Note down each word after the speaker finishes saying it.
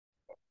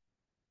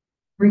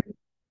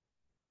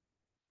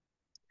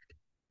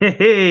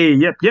Hey,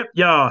 yep,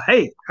 y'all.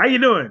 Hey, how you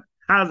doing?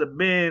 How's it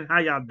been? How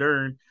y'all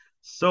doing?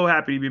 So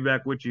happy to be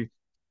back with you.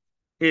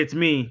 It's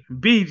me,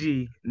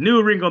 BG,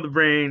 new ring on the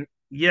brain.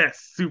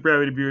 Yes, super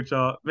happy to be with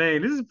y'all.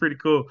 Man, this is pretty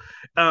cool.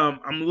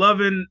 I'm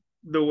loving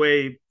the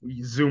way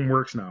Zoom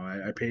works now.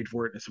 I paid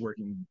for it and it's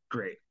working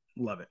great.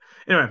 Love it.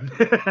 Anyway,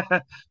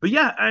 but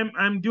yeah,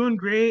 I'm doing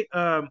great.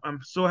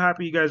 I'm so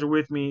happy you guys are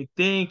with me.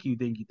 Thank you.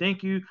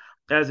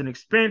 As an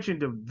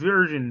expansion to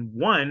version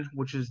one,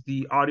 which is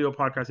the audio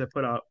podcast I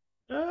put out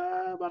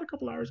about a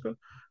couple hours ago,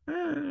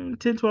 10,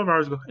 12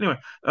 hours ago. Anyway,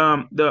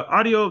 the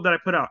audio that I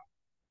put out,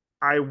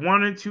 I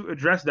wanted to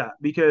address that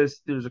because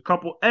there's a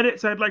couple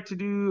edits I'd like to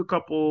do, a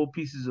couple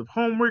pieces of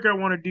homework I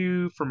want to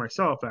do for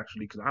myself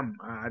actually, because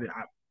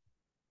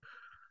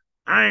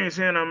I ain't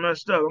saying I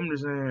messed up. I'm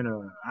just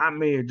saying I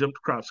may have jumped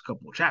across a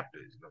couple of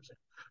chapters. You know what I'm saying?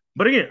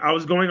 But again, I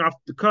was going off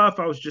the cuff.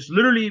 I was just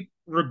literally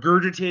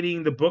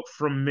regurgitating the book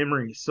from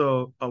memory,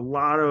 so a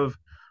lot of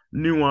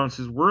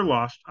nuances were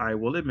lost, I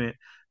will admit.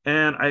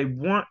 And I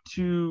want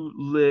to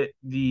let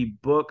the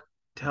book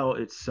tell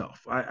itself.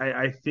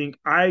 I think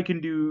I can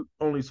do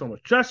only so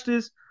much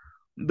justice.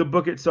 The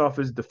book itself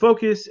is the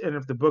focus, and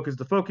if the book is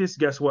the focus,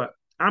 guess what?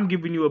 I'm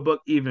giving you a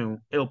book even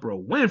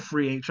Oprah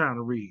Winfrey ain't trying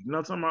to read. You know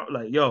what I'm talking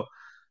about? Like, yo,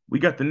 we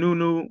got the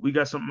new, we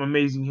got something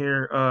amazing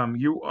here.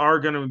 You are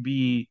gonna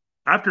be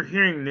after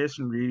hearing this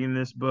and reading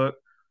this book,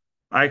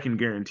 I can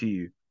guarantee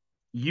you,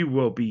 you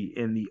will be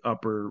in the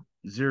upper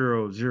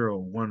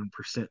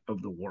 0.001% of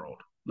the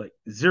world. Like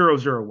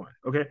 0.001.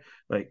 Okay.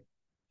 Like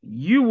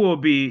you will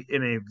be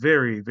in a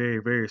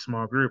very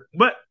small group.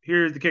 But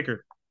here's the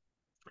kicker.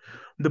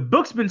 The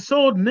book's been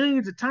sold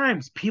millions of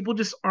times. People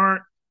just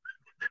aren't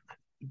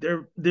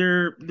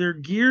their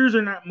gears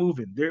are not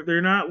moving.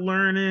 They're not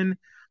learning.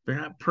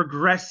 They're not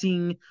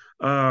progressing.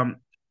 The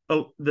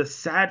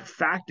sad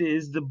fact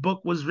is the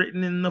book was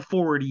written in the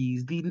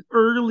 40s, the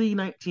early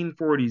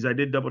 1940s. I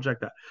did double check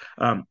that.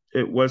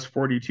 It was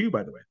 42,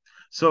 by the way.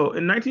 So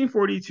in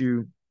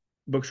 1942,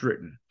 books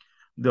written.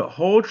 The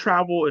whole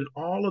travel and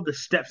all of the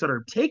steps that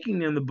are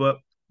taken in the book,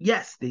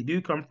 yes, they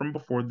do come from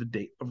before the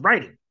date of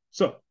writing.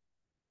 So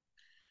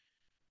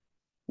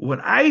what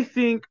I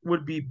think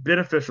would be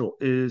beneficial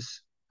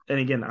is, and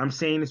again, I'm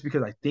saying this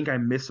because I think I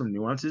missed some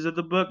nuances of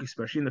the book,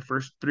 especially in the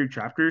first three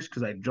chapters,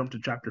 because I jumped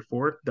to chapter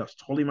four. That's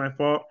totally my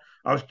fault.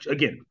 I was,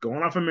 again,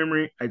 going off of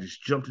memory. I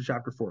just jumped to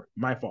chapter four.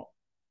 My fault.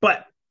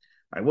 But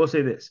I will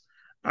say this.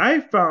 I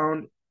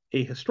found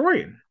a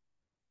historian,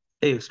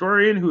 a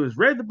historian who has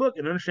read the book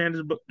and understands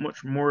the book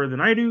much more than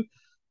I do.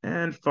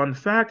 And fun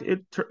fact,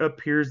 it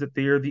appears that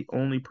they are the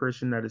only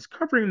person that is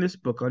covering this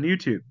book on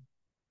YouTube.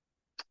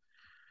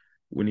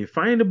 When you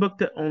find a book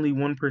that only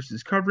one person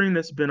is covering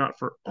that's been out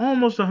for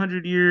almost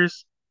 100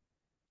 years,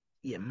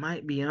 you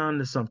might be on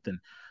to something.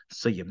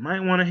 So you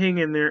might want to hang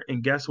in there.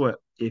 And guess what?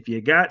 If you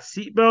got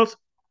seatbelts,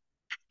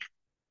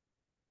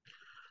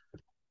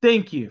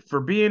 thank you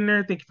for being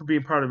there. Thank you for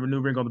being part of a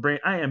new ring on the brain.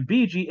 I am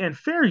BG, and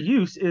fair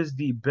use is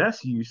the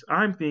best use.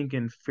 I'm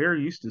thinking fair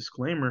use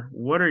disclaimer.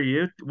 What are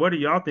you? What are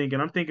y'all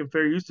thinking? I'm thinking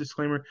fair use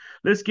disclaimer.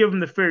 Let's give them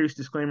the fair use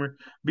disclaimer.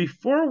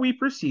 Before we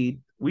proceed,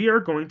 we are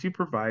going to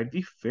provide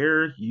the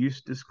fair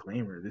use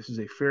disclaimer. This is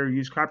a Fair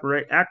Use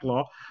Copyright Act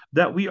law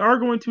that we are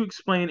going to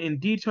explain in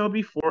detail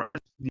before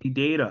the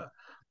data.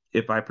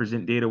 If I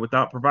present data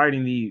without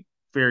providing the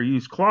fair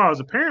use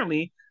clause,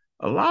 apparently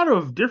a lot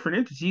of different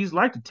entities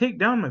like to take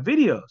down my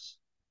videos.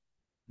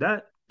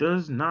 That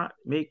does not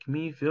make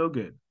me feel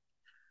good.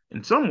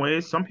 In some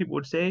ways, some people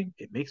would say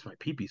it makes my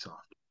pee pee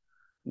soft.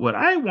 What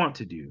I want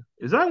to do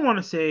is I want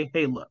to say,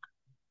 hey, look,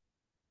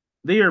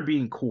 they are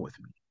being cool with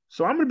me.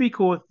 So I'm going to be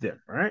cool with them,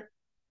 all right?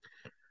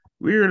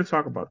 We're going to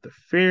talk about the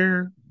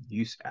Fair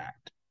Use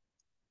Act.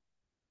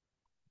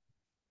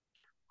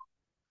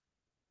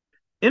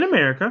 In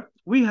America,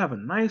 we have a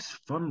nice,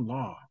 fun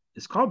law.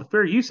 It's called the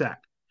Fair Use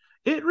Act.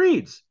 It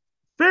reads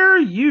Fair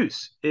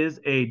use is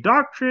a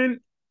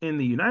doctrine in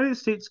the United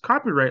States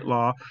copyright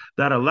law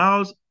that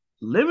allows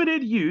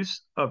limited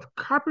use of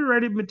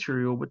copyrighted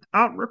material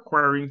without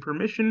requiring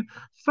permission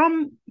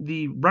from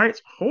the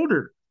rights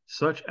holder,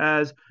 such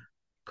as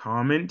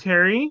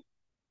commentary,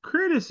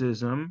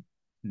 criticism,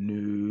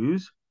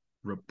 news,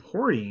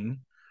 reporting,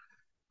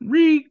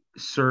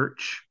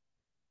 research,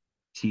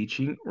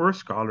 teaching, or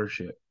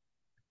scholarship.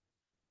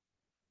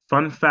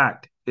 Fun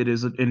fact: it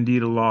is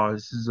indeed a law.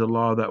 This is a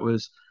law that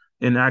was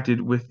enacted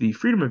with the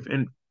Freedom of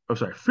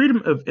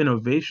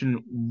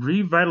Innovation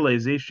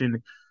Revitalization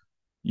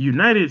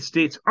United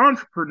States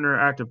Entrepreneur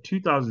Act of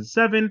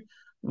 2007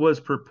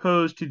 was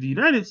proposed to the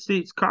United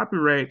States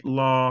copyright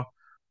law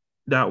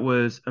that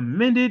was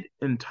amended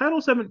in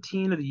Title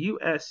 17 of the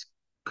U.S.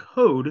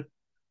 Code,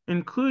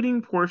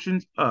 including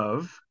portions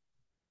of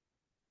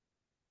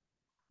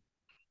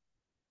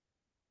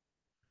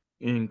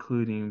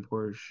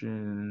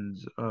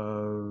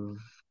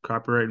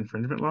copyright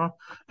infringement law.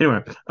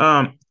 Anyway,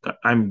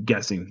 I'm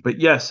guessing, but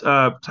yes,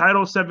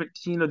 Title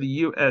 17 of the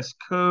U.S.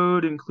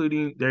 Code,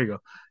 including there you go,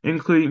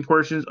 including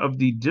portions of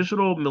the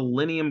Digital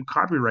Millennium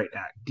Copyright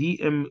Act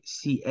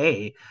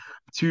 (DMCA)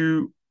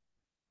 to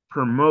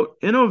promote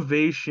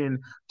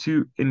innovation,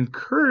 to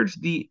encourage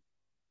the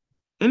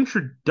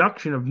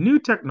introduction of new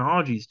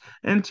technologies,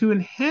 and to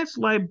enhance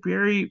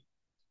library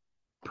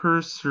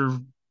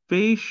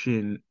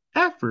preservation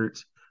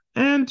efforts,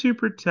 and to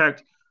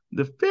protect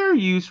the fair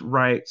use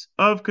rights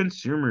of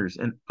consumers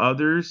and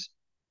others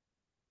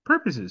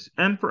purposes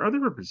and for other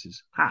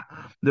purposes. Ha.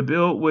 The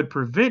bill would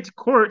prevent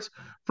courts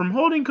from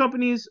holding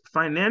companies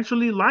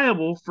financially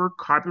liable for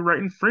copyright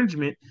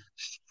infringement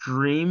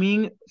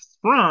streaming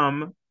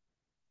from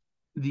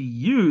the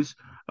use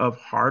of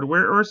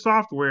hardware or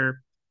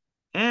software,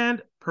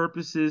 and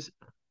purposes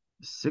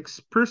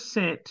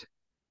 6%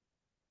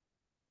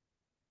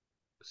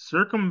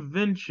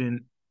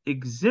 circumvention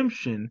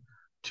exemption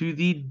to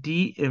the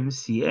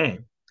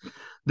DMCA.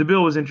 The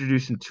bill was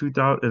introduced in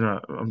 2000.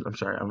 I'm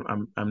sorry,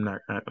 I'm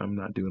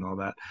not doing all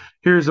that.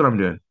 Here's what I'm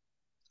doing.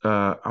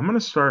 I'm gonna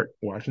start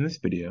watching this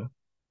video,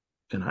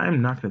 and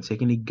I'm not gonna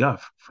take any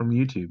guff from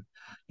YouTube.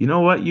 You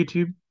know what,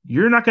 YouTube?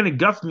 You're not gonna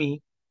guff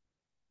me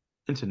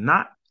into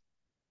not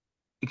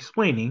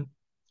explaining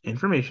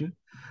information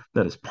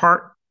that is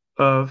part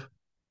of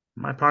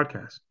my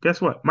podcast. Guess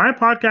what? My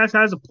podcast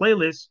has a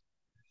playlist.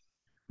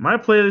 My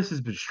playlist has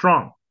been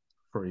strong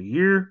for a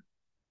year,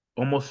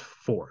 almost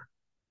four.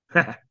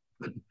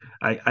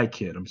 I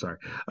kid. I'm sorry.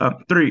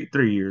 3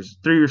 years,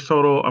 3 years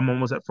total. I'm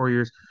almost at 4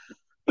 years.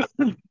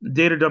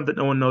 Data dump that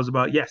no one knows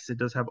about. Yes, it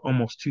does have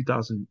almost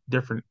 2,000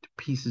 different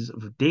pieces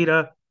of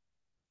data.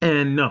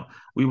 And no,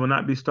 we will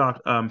not be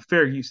stopped.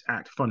 Fair Use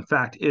Act. Fun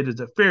fact: it is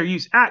a Fair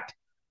Use Act,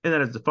 and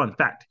that is the fun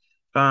fact.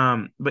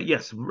 But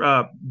yes,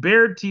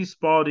 Baird T.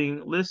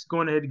 Spalding. Let's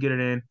go ahead and get it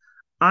in.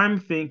 I'm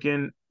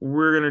thinking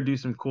we're gonna do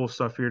some cool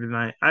stuff here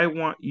tonight. I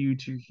want you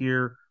to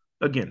hear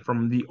again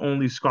from the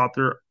only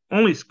scholar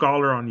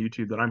on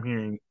YouTube that I'm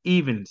hearing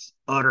even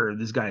utter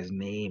this guy's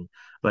name.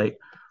 Like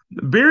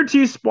Baird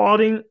T.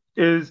 Spalding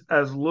is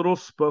as little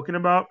spoken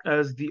about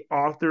as the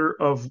author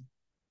of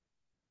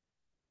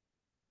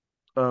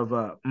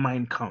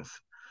Mein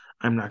Kampf.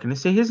 I'm not going to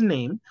say his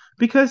name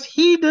because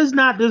he does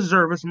not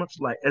deserve as much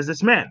light as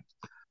this man.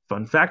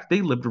 Fun fact,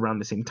 they lived around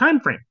the same time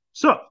frame.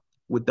 So,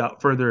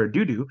 without further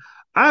ado,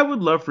 I would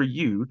love for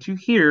you to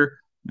hear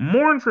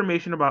more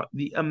information about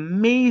the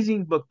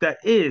amazing book that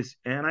is,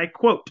 and I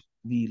quote,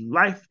 The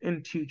Life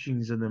and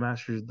Teachings of the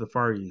Masters of the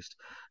Far East.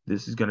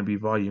 This is going to be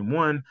volume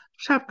 1,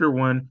 chapter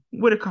 1,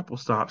 with a couple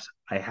stops.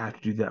 I have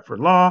to do that for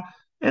law.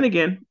 And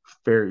again,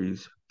 fair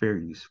use, fair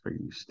use, fair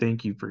use.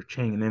 Thank you for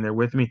hanging in there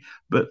with me.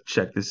 But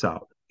check this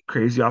out.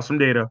 Crazy awesome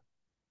data.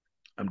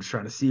 I'm just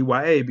trying to see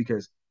CYA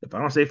because if I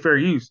don't say fair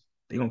use,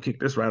 they're gonna kick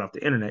this right off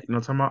the internet. You know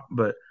what I'm talking about?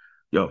 But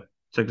yo,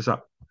 check this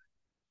out.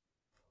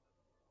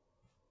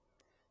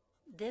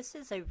 This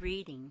is a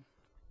reading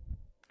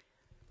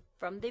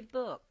from the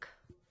book,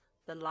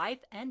 The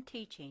Life and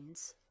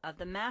Teachings of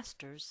the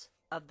Masters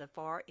of the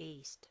Far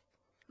East,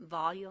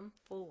 Volume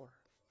 4.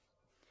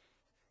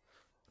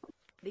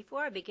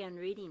 Before I begin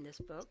reading this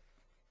book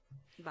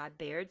by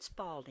Baird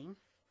Spalding,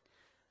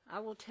 I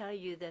will tell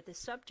you that the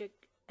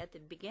subject at the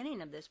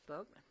beginning of this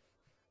book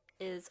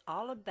is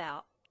all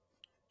about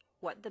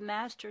what the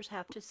Masters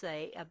have to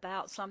say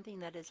about something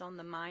that is on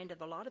the mind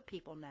of a lot of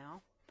people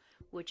now,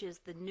 which is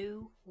the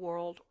New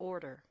World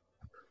Order.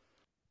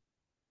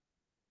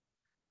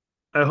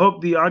 I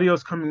hope the audio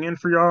is coming in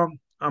for y'all.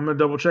 I'm gonna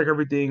double check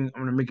everything.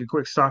 I'm gonna make a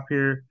quick stop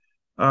here.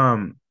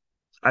 Um,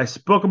 I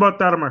spoke about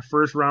that on my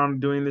first round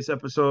doing this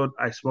episode.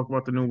 I spoke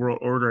about the New World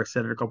Order. I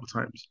said it a couple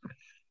times.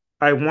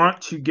 I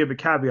want to give a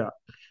caveat.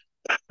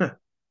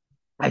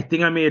 I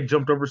think I may have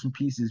jumped over some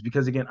pieces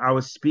because again, I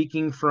was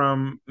speaking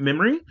from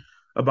memory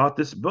about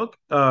this book.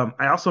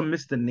 I also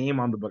missed the name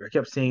on the book. I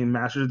kept saying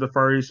Masters of the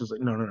Far East. I was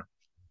like, no, no, no.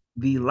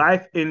 The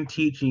Life and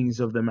Teachings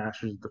of the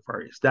Masters of the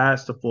Far East.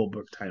 That's the full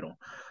book title.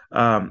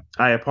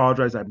 I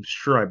apologize. I'm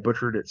sure I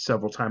butchered it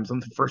several times on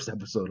the first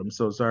episode. I'm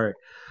so sorry.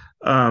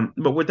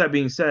 But with that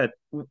being said,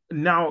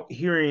 now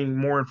hearing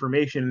more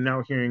information,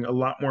 now hearing a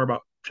lot more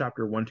about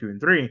chapter 1, 2, and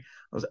 3, I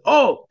was like,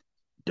 oh,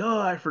 duh,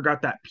 I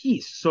forgot that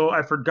piece. So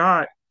I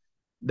forgot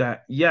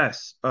that,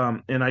 yes,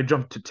 and I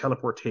jumped to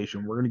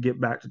teleportation. We're going to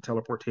get back to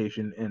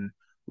teleportation and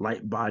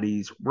light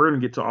bodies. We're going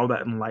to get to all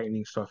that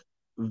enlightening stuff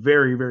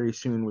very, very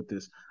soon with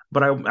this.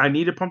 But I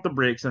need to pump the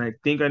brakes, and I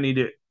think I need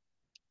to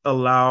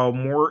allow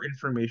more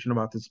information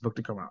about this book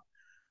to come out.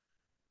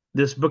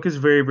 This book is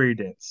very, very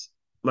dense.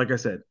 Like I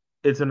said,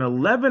 it's an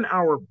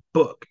 11-hour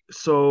book.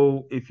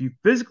 So if you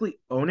physically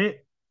own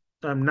it,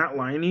 I'm not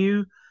lying to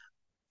you,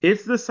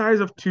 it's the size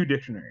of two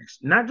dictionaries.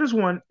 Not just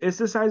one, it's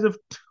the size of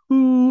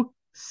two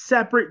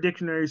separate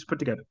dictionaries put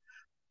together.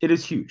 It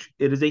is huge.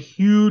 It is a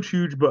huge,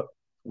 huge book.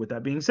 With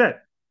that being said,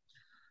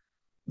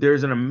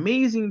 there's an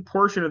amazing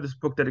portion of this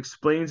book that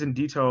explains in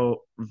detail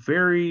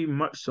very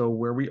much so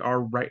where we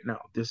are right now.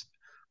 This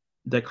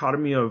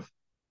dichotomy of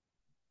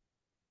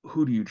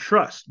who do you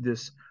trust?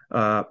 This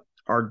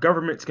our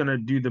government's going to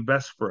do the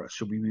best for us.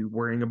 Should we be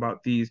worrying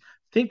about these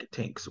think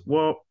tanks?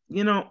 Well,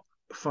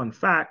 fun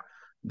fact,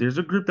 there's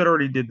a group that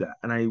already did that.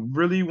 And I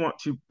really want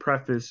to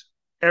preface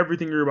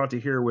everything you're about to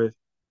hear with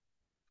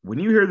when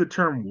you hear the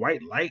term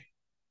white light,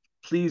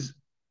 please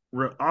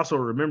also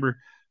remember,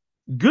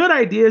 good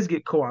ideas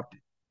get co-opted.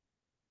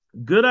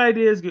 Good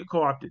ideas get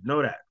co-opted.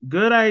 Know that.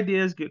 Good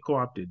ideas get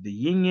co-opted. The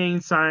yin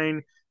yang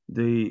sign,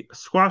 the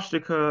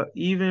swastika,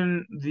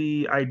 even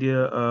the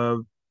idea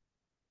of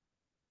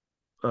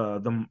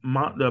the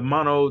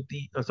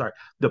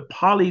the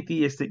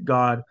polytheistic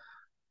god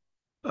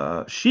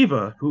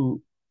Shiva,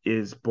 who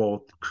is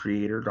both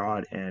creator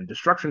god and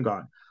destruction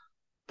god.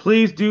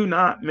 Please do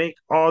not make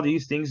all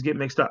these things get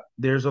mixed up.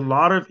 There's a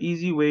lot of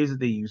easy ways that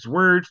they use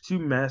words to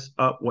mess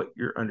up what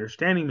your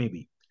understanding may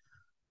be.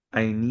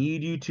 I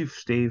need you to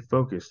stay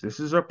focused. This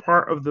is a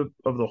part of the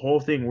whole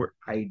thing where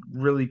I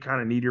really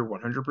kind of need your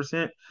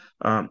 100%.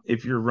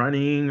 If you're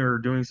running or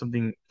doing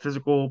something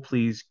physical,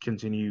 please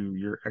continue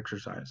your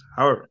exercise.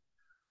 However,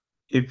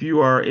 if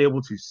you are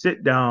able to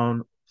sit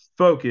down,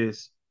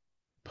 focus,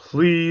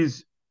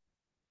 please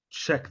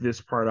check this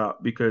part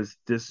out because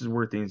this is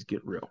where things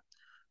get real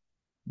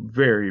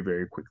very,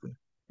 very quickly.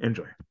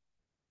 Enjoy.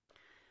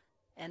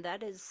 And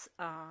that is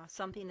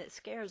something that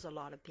scares a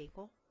lot of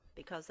people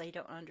because they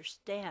don't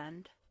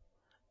understand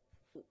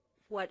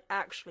what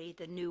actually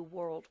the New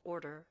World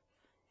Order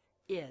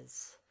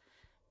is.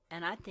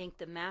 And I think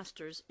the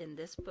masters in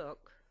this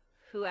book,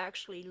 who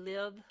actually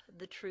live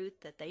the truth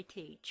that they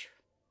teach,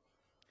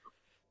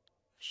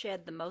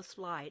 shed the most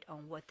light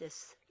on what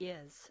this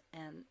is.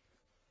 And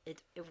it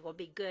will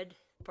be good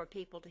for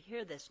people to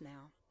hear this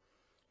now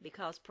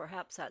because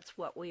perhaps that's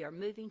what we are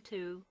moving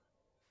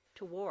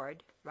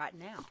toward right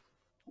now.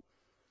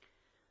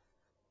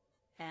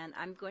 And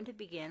I'm going to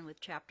begin with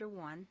chapter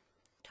 1,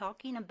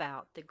 talking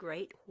about the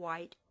Great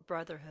White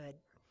Brotherhood.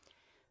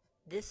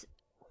 This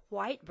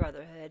White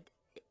Brotherhood,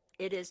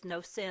 it is no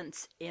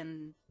sense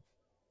in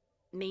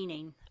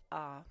meaning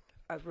a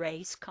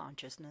race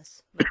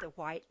consciousness, but the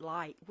white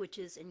light, which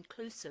is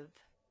inclusive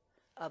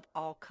of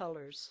all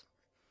colors.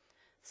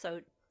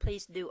 So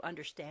please do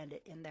understand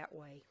it in that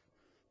way.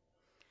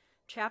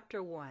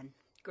 Chapter 1,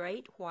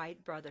 Great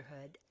White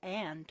Brotherhood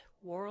and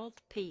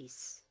World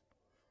Peace.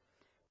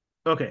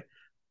 Okay,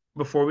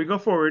 before we go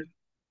forward,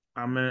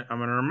 I'm gonna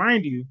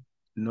remind you.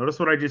 Notice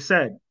what I just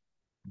said.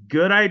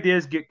 Good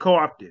ideas get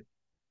co-opted.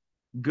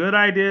 Good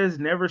ideas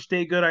never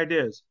stay good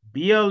ideas.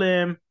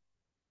 BLM,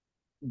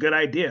 good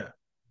idea.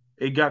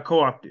 It got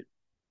co-opted.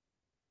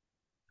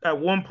 At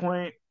one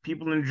point,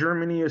 people in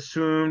Germany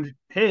assumed,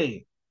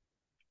 hey,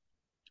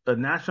 a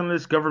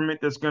nationalist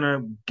government that's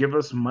gonna give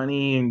us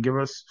money and give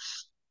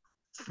us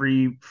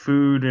free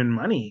food and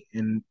money,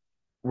 and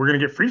we're gonna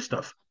get free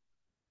stuff.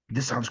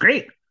 This sounds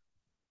great.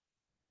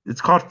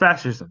 It's called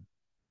fascism.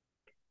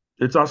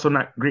 It's also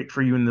not great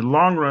for you in the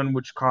long run,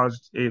 which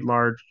caused a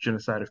large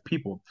genocide of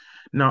people.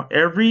 Now,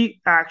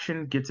 every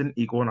action gets an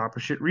equal and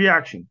opposite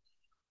reaction.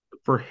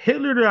 For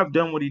Hitler to have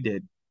done what he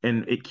did,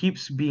 and it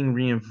keeps being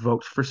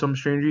reinvoked for some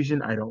strange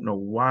reason, I don't know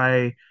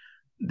why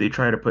they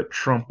try to put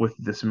Trump with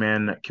this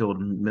man that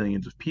killed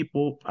millions of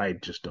people. I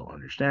just don't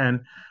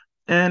understand.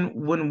 And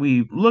when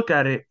we look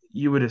at it,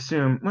 you would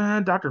assume,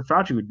 well, Dr.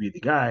 Fauci would be the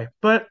guy.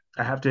 But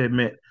I have to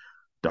admit,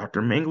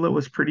 Dr. Mengele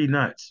was pretty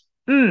nuts.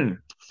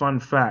 Fun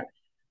fact,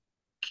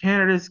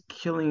 Canada's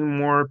killing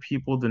more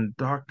people than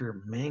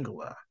Dr.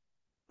 Mengele.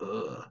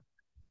 Ugh.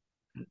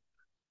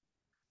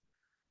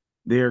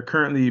 They are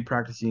currently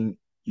practicing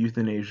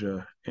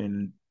euthanasia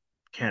in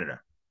Canada.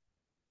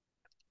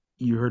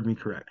 You heard me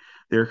correct.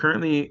 They're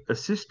currently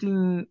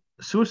assisting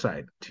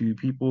suicide to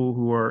people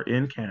who are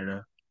in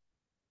Canada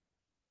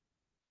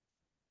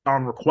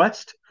on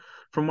request.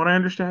 From what I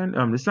understand,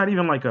 it's not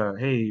even like a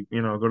hey,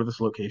 go to this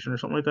location or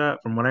something like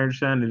that. From what I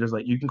understand, it is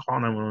like you can call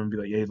 911 and be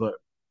like, hey, look,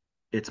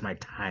 it's my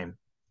time,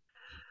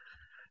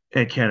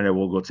 and Canada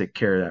will go take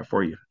care of that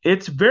for you.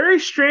 It's very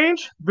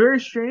strange, very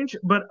strange.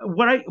 But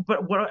what I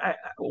want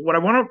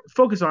to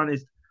focus on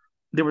is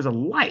there was a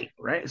light,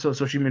 right? So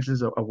she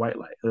mentions a white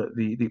light,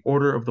 the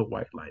Order of the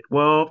White Light.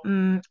 Well,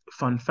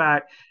 fun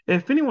fact: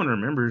 if anyone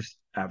remembers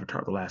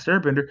Avatar: The Last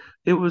Airbender,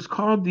 it was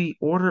called the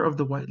Order of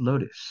the White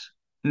Lotus.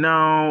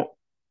 Now,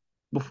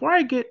 before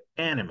I get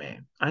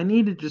anime, I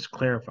need to just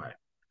clarify: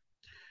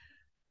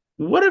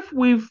 what if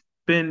we've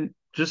been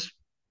just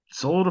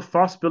sold a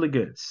false bill of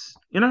goods?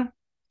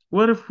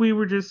 What if we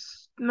were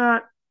just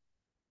not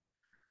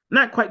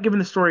quite given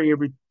the story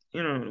every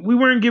we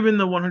weren't given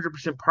the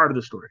 100% part of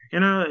the story.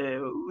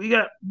 We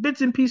got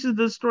bits and pieces of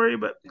the story,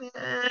 but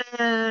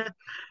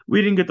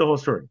we didn't get the whole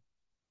story.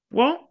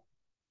 Well,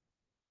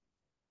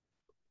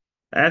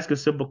 ask a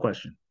simple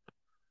question.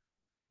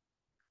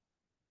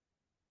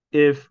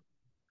 If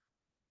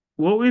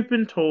what we've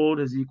been told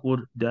has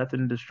equaled death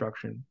and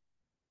destruction,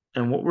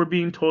 and what we're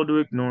being told to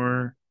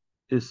ignore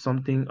is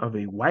something of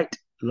a white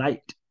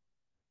light,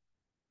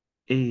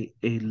 a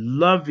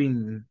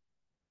loving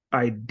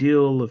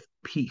ideal of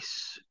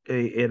peace,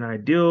 an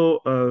ideal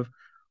of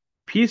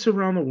peace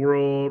around the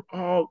world,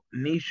 all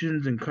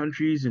nations and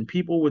countries and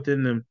people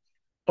within them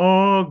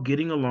all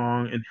getting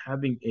along and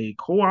having a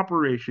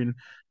cooperation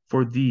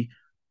for the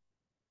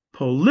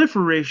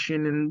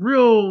proliferation and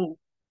real,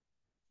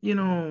 you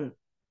know,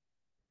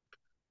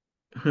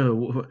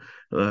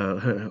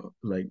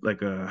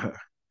 like a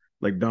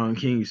like Don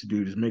King used to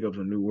do, just make up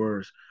some new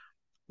words,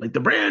 like the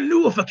brand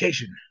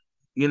newification,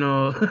 you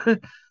know.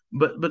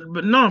 But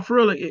no, for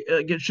real, like,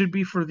 it should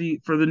be for the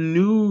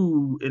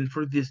new and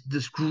for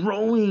this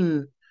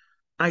growing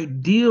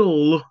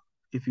ideal,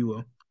 if you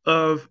will,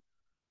 of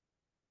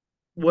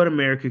what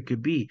America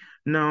could be.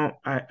 Now,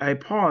 I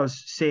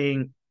pause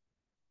saying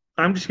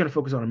I'm just going to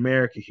focus on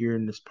America here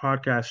in this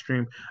podcast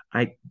stream.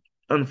 I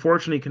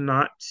unfortunately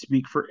cannot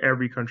speak for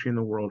every country in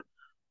the world.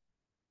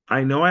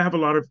 I know I have a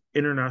lot of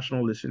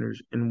international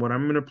listeners, and what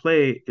I'm going to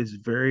play is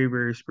very,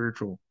 very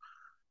spiritual.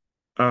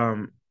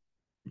 Um,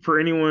 for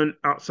anyone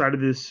outside of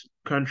this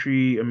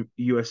country,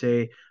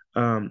 USA,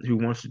 who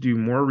wants to do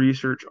more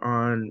research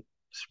on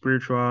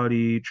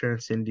spirituality,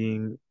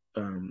 transcending,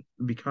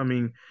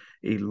 becoming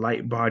a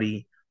light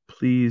body,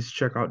 please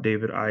check out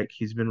David Icke.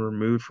 He's been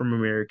removed from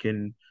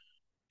American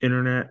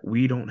internet.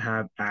 We don't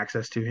have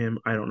access to him.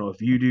 I don't know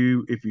if you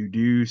do. If you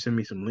do, send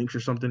me some links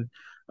or something.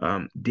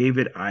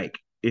 David Icke,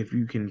 if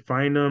you can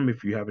find him,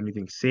 if you have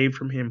anything saved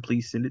from him,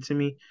 please send it to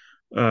me.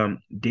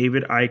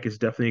 David Icke is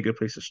definitely a good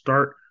place to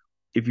start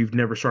if you've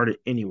never started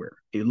anywhere.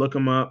 You look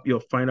him up, you'll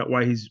find out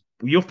why he's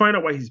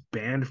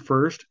banned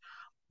first.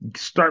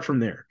 Start from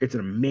there. It's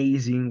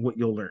amazing what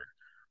you'll learn.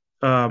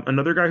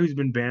 Another guy who's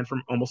been banned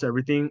from almost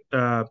everything.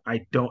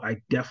 I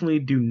definitely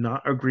do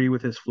not agree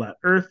with his flat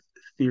Earth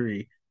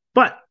theory,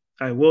 but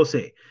I will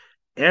say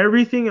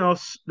everything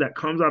else that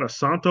comes out of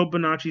Santo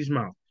Bonacci's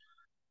mouth.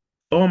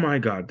 Oh my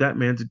God, that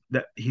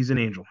he's an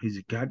angel. He's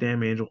a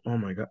goddamn angel. Oh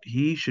my God,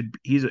 he should.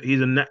 He's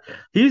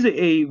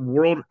a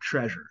world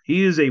treasure.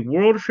 He is a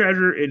world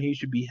treasure, and he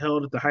should be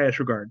held at the highest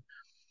regard.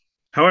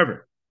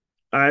 However,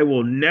 I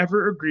will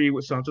never agree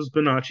with Santos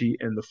Bonacci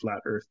and the flat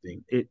Earth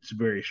thing. It's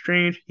very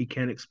strange. He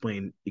can't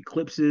explain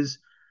eclipses.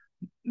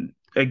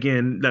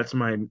 Again, that's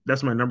my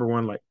number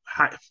one. Like,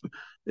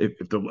 if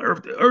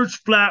the Earth's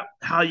flat,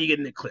 how are you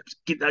getting an eclipse?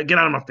 Get out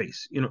of my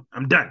face.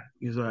 I'm done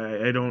because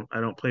I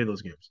don't play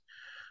those games.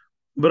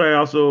 But I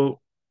also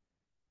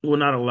will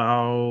not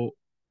allow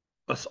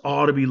us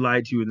all to be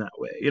lied to in that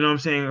way. You know what I'm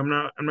saying? I'm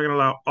not gonna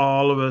allow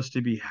all of us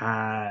to be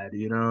had.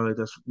 Like,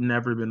 that's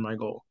never been my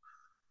goal.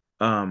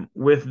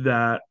 With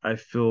that, I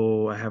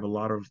feel I have a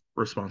lot of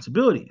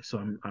responsibility, so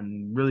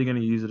I'm really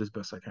gonna use it as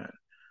best I can.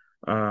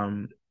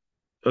 Um,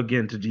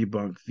 again, to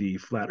debunk the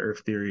flat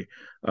Earth theory,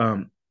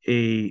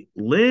 a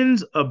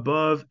lens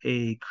above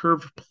a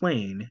curved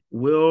plane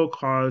will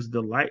cause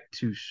the light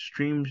to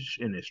stream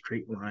in a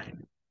straight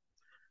line.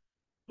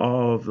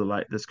 All of the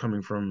light that's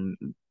coming from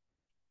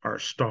our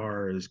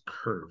star is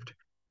curved.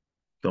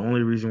 The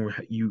only reason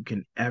you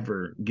can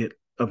ever get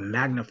a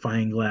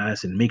magnifying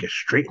glass and make a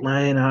straight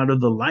line out of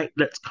the light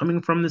that's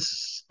coming from the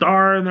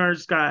star in our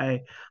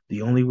sky,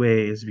 the only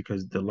way is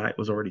because the light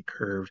was already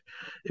curved.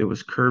 It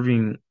was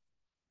curving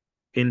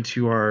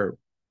into our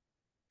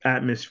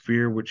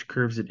atmosphere, which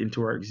curves it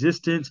into our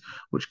existence,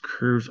 which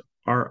curves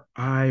our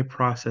eye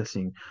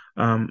processing.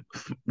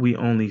 We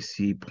only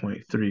see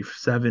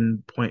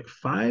 0.37,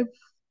 0.5%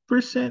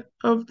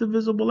 of the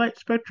visible light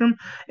spectrum,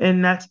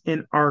 and that's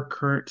in our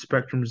current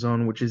spectrum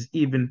zone, which is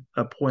even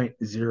a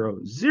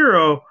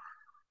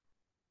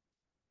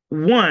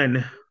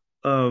 0.001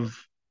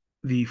 of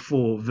the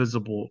full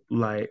visible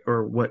light,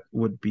 or what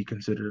would be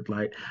considered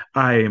light.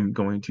 I am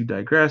going to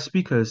digress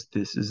because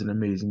this is an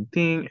amazing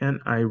thing, and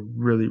I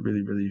really,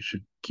 really, really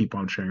should keep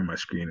on sharing my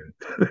screen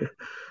and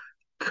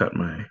cut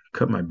my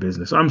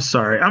business. I'm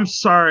sorry. I'm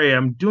sorry.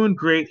 I'm doing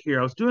great here.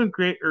 I was doing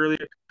great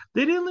earlier.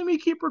 They didn't let me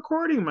keep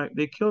recording.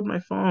 They killed my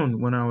phone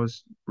when I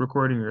was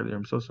recording earlier.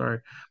 I'm so sorry.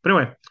 But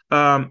anyway,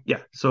 yeah.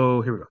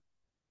 So here we go.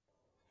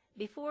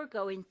 Before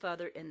going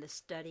further in the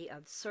study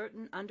of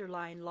certain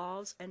underlying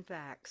laws and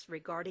facts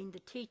regarding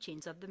the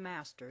teachings of the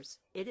Masters,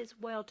 it is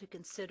well to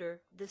consider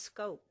the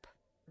scope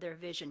their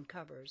vision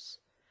covers.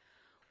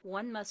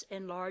 One must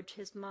enlarge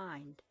his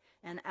mind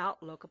and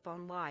outlook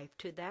upon life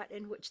to that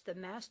in which the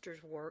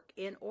Masters work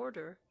in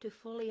order to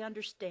fully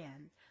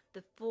understand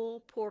the full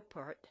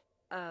purport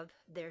of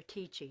their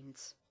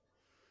teachings.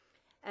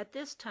 At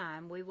this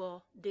time we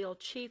will deal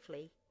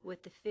chiefly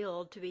with the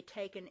field to be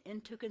taken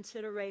into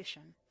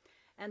consideration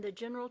and the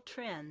general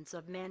trends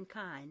of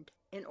mankind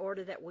in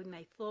order that we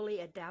may fully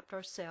adapt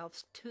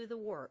ourselves to the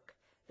work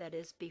that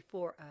is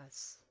before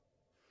us.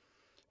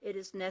 It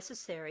is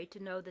necessary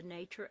to know the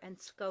nature and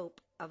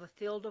scope of a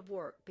field of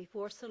work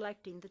before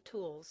selecting the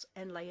tools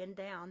and laying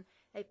down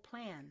a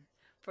plan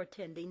for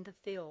tending the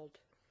field.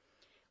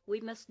 We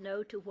must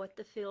know to what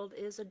the field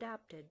is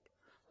adapted,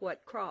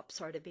 what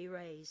crops are to be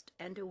raised,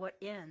 and to what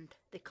end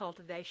the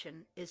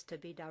cultivation is to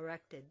be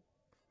directed.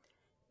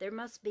 There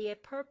must be a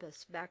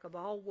purpose back of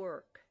all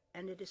work,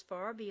 and it is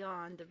far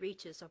beyond the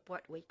reaches of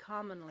what we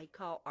commonly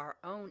call our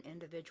own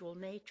individual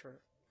nature.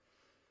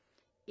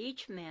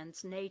 Each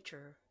man's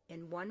nature,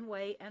 in one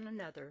way and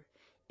another,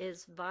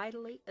 is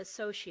vitally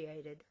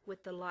associated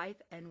with the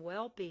life and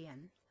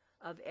well-being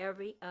of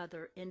every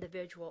other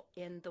individual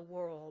in the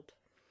world,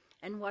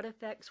 and what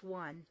affects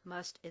one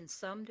must in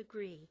some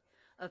degree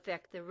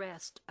affect the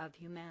rest of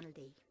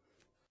humanity.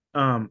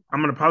 I'm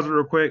gonna pause it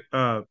real quick.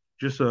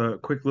 Just a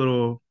quick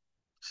little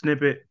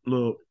snippet,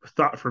 little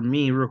thought from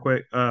me, real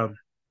quick.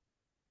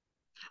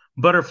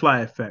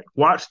 Butterfly Effect.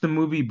 Watch the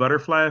movie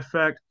Butterfly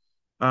Effect.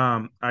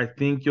 I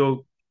think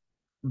you'll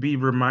be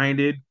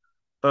reminded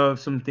of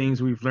some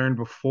things we've learned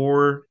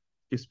before,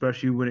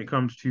 especially when it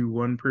comes to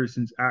one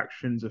person's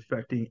actions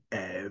affecting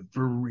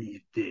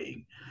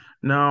everything.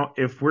 Now,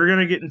 if we're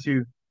gonna get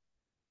into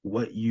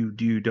what you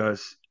do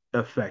does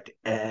affect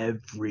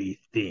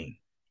everything,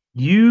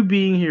 you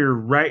being here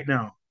right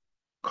now,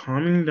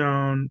 calming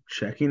down,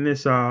 checking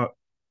this out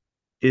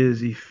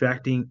is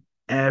affecting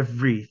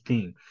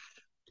everything.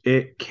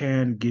 It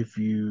can give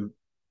you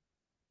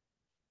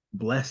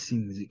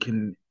blessings, it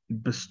can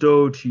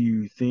bestow to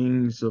you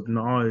things of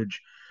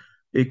knowledge,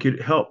 it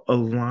could help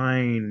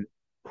align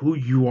who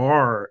you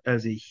are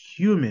as a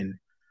human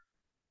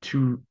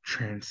to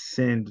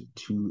transcend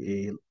to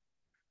a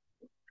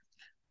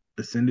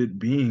ascended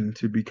being,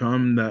 to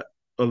become that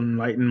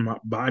enlightened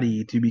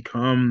body, to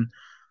become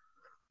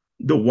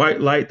the white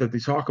light that they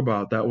talk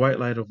about, that white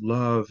light of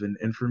love and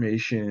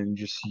information, and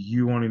just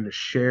you wanting to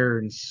share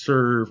and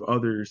serve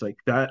others. Like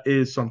that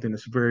is something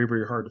that's very,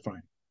 very hard to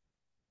find.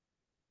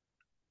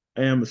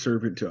 I am a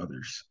servant to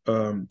others.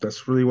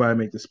 That's really why I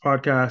make this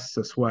podcast.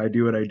 That's why I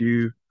do what I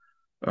do.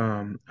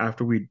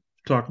 After we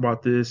talk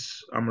about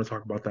this, I'm going to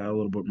talk about that a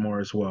little bit more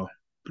as well.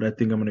 But I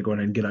think I'm going to go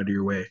ahead and get out of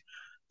your way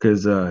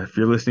because if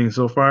you're listening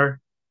so far,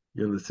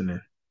 you're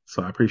listening.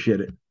 So I appreciate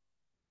it.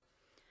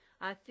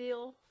 I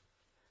feel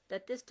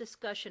that this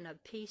discussion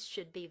of peace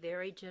should be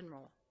very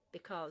general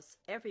because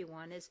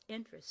everyone is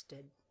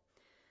interested.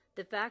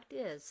 The fact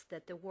is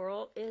that the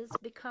world is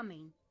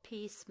becoming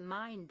peace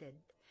minded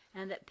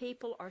and that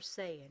people are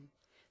saying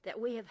that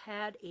we have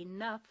had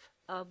enough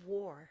of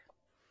war.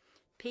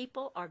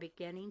 People are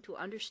beginning to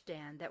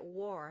understand that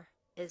war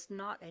is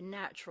not a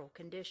natural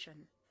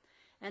condition,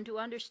 and to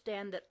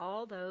understand that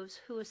all those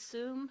who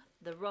assume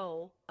the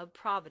role of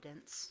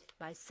providence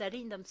by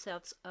setting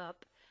themselves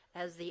up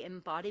as the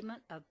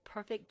embodiment of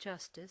perfect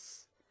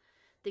justice,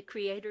 the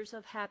creators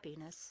of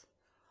happiness,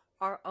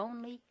 are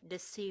only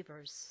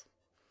deceivers.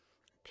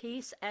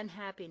 Peace and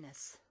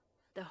happiness,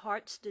 the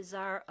heart's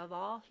desire of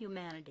all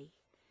humanity,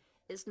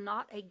 is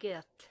not a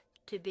gift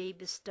to be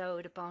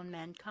bestowed upon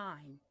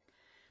mankind,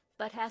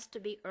 but has to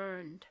be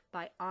earned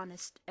by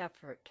honest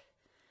effort.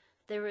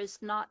 There is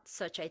not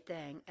such a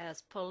thing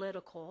as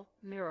political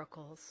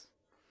miracles.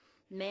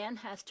 Man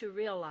has to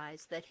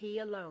realize that he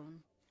alone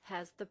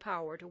has the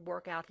power to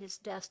work out his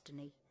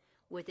destiny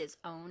with his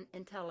own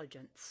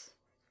intelligence.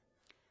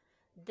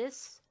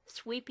 This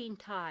sweeping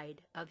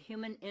tide of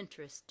human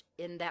interest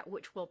in that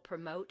which will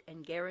promote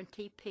and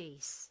guarantee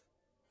peace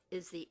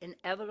is the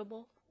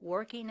inevitable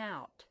working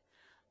out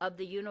of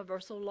the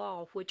universal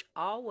law which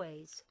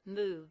always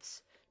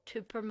moves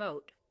to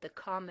promote the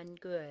common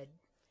good.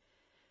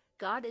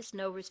 God is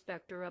no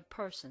respecter of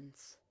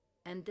persons,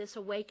 and this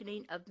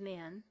awakening of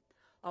men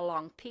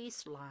along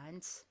peace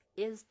lines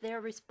is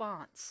their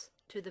response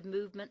to the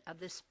movement of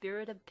the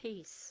spirit of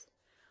peace,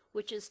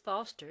 which is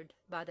fostered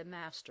by the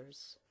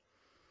masters.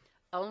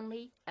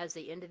 Only as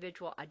the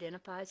individual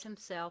identifies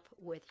himself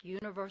with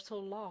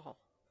universal law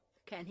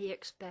can he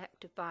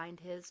expect to find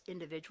his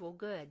individual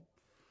good,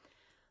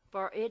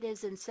 for it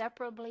is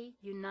inseparably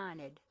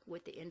united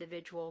with the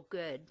individual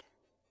good.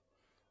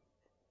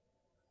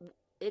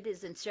 It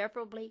is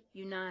inseparably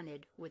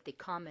united with the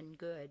common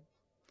good.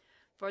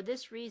 For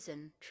this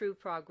reason, true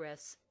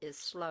progress is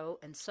slow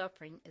and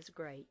suffering is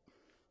great.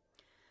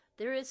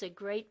 There is a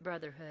great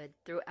brotherhood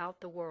throughout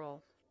the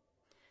world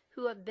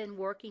who have been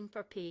working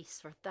for peace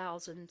for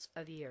thousands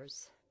of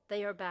years.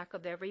 They are back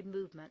of every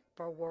movement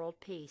for world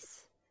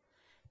peace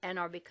and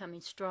are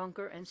becoming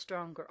stronger and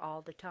stronger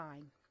all the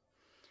time.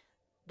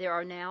 There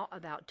are now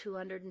about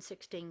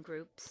 216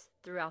 groups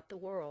throughout the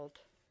world.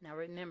 Now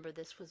remember,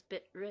 this was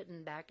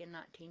written back in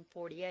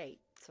 1948,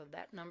 so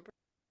that number.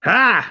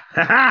 Ha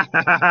ha ha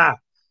ha ha.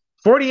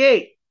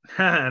 48.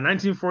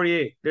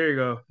 1948. There you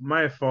go.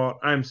 My fault.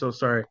 I'm so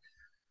sorry.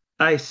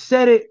 I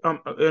said it,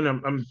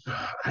 and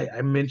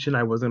I mentioned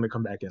I wasn't going to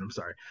come back in. I'm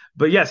sorry,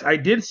 but yes, I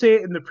did say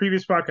it in the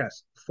previous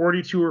podcast.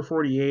 42 or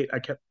 48.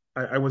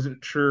 I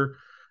wasn't sure.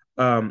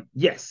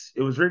 Yes,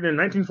 it was written in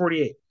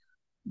 1948.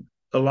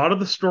 A lot of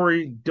the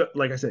story,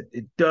 like I said,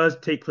 it does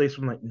take place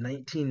from like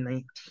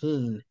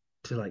 1919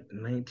 to like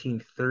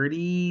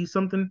 1930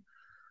 something.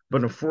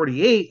 But in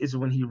 48 is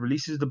when he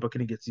releases the book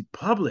and it gets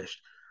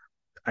published.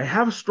 I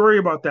have a story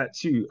about that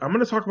too. I'm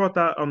going to talk about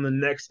that on the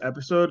next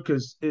episode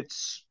because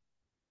it's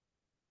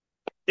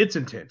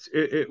intense.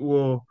 It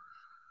will,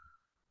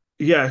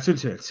 yeah, it's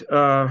intense.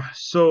 I'm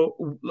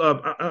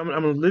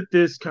gonna let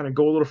this kind of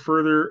go a little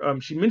further.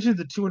 She mentions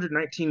the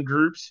 219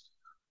 groups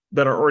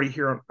that are already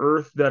here on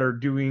Earth that are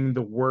doing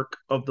the work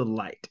of the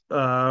light.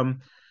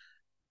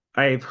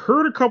 I've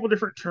heard a couple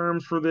different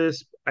terms for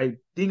this. I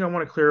think I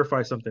want to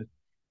clarify something.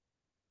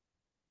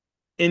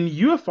 In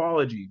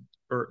ufology,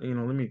 or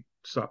let me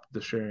stop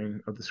the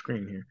sharing of the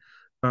screen here.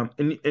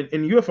 In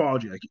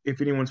ufology, like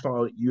if anyone's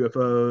followed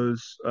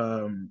UFOs,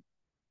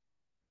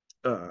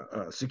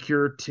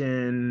 Secure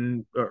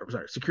 10, or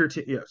sorry, Secure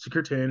 10, yeah,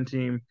 Secure 10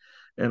 team.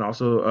 and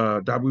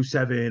also Dabu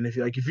Seven.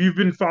 If you've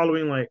been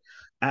following like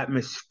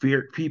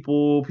atmospheric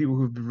people, people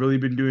who've really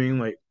been doing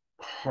like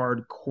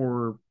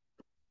hardcore.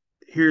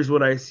 Here's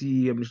what I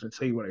see. I'm just gonna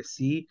tell you what I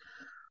see.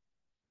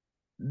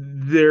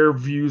 Their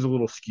views a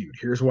little skewed.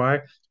 Here's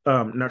why.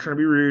 I'm not trying to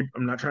be rude.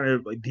 I'm not trying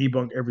to like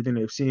debunk everything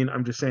they've seen.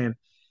 I'm just saying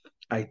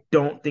I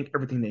don't think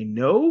everything they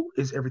know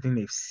is everything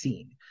they've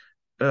seen.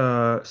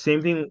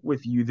 Same thing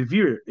with you, the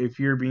viewer. If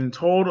you're being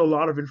told a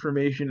lot of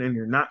information and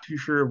you're not too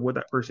sure of what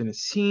that person has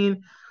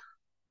seen,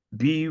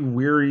 be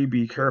weary,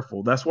 be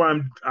careful. That's why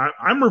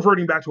I'm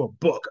reverting back to a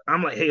book.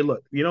 I'm like, hey,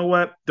 look, you know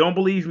what? Don't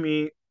believe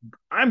me.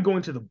 I'm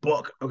going to the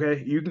book.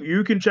 Okay,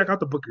 you can check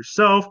out the book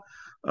yourself.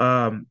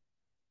 Um,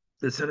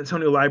 the San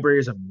Antonio Library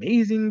is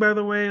amazing, by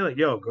the way. Like,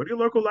 yo, go to your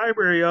local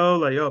library, yo.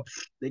 Like, yo,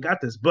 they got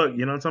this book.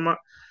 You know what I'm talking about?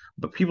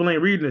 But people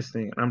ain't reading this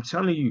thing. And I'm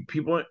telling you,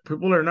 people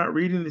are not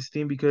reading this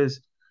thing because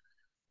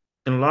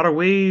in a lot of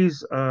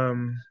ways,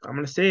 I'm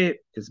gonna say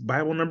it's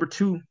Bible number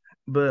two.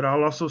 But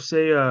I'll also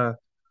say,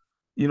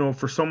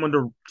 for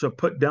someone to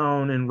put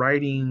down in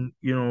writing,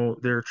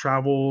 their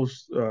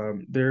travels,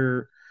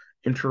 their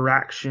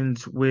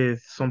interactions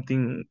with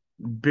something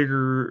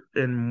bigger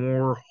and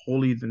more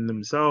holy than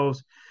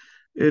themselves,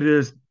 it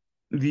is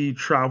the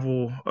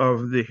travel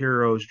of the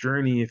hero's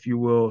journey, if you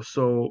will.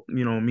 So,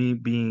 me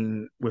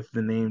being with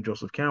the name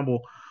Joseph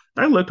Campbell,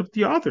 I looked up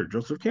the author,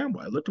 Joseph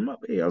Campbell. I looked him up.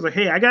 Hey, I was like,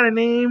 hey, I got a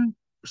name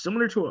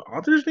similar to an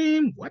author's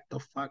name. What the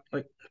fuck?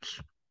 Like,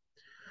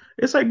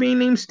 it's like being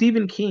named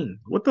Stephen King.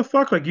 What the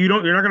fuck? Like, you're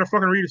not gonna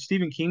fucking read a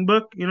Stephen King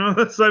book, you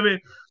know? So I mean,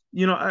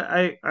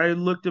 I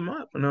looked him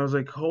up and I was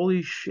like,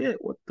 holy shit,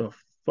 what the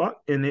fuck?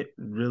 And it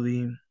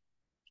really,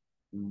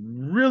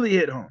 really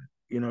hit home.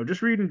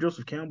 Just reading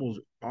Joseph Campbell's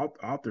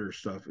author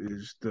stuff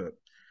is the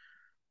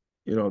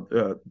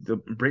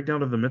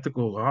breakdown of the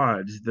mythical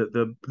gods,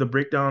 the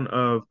breakdown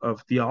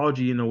of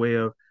theology in a way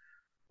of,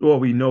 well,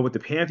 we know what the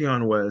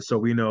pantheon was, so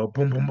we know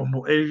boom, boom, boom,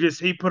 boom, and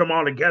he put them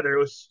all together. It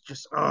was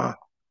just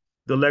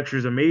the lecture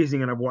is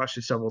amazing, and I've watched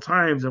it several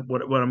times. And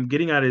what I'm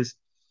getting at is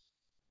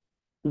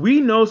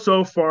we know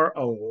so far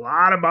a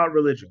lot about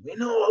religion. We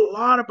know a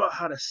lot about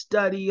how to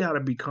study, how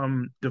to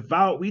become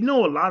devout. We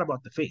know a lot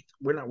about the faith.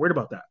 We're not worried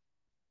about that.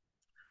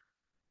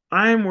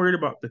 I'm worried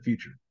about the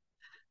future.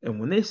 And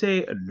when they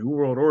say a new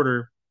world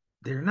order,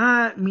 they're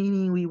not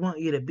meaning we want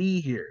you to be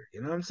here.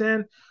 You know what I'm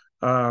saying?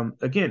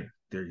 Again,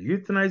 they're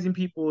euthanizing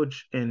people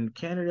in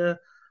Canada.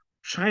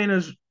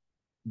 China's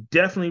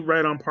definitely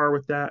right on par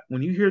with that.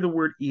 When you hear the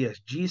word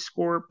ESG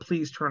score,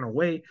 please turn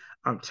away.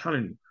 I'm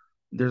telling you,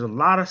 there's a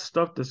lot of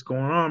stuff that's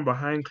going on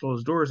behind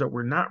closed doors that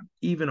we're not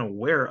even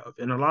aware of.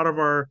 And a lot of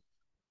our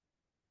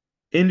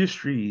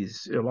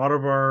industries, a lot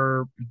of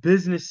our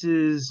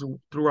businesses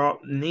throughout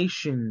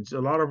nations, a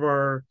lot of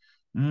our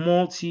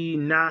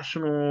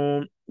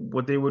multinational,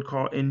 what they would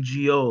call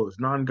NGOs,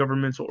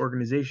 non-governmental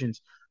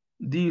organizations,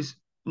 these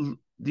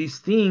these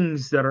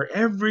things that are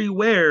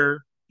everywhere,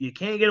 you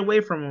can't get away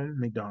from them.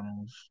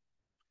 McDonald's,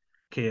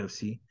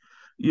 KFC,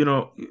 you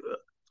know,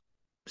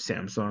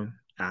 Samsung,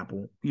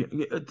 Apple.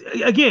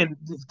 Again,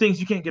 things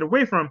you can't get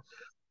away from.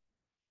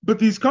 But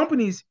these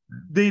companies,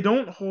 they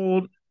don't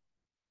hold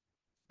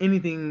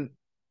anything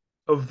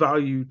of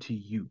value to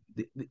you.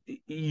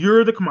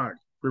 You're the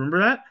commodity. Remember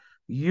that?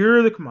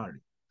 You're the commodity.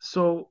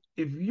 So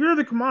if you're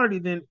the commodity,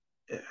 then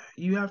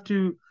you have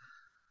to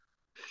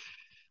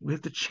we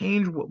have to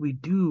change what we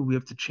do. We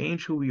have to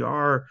change who we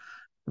are.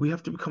 We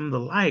have to become the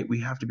light.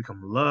 We have to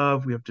become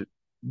love. We have to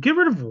get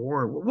rid of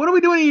war. What are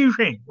we doing in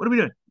Ukraine? What are we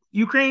doing?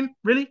 Ukraine?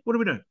 Really? What are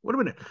we doing? What are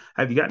we doing?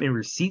 Have you got any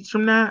receipts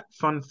from that?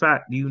 Fun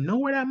fact. Do you know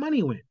where that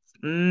money went?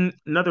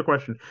 Another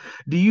question.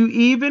 Do you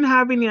even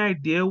have any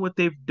idea what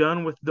they've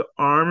done with the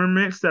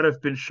armaments that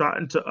have been shot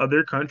into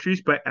other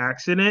countries by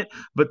accident,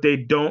 but they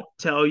don't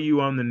tell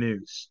you on the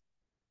news?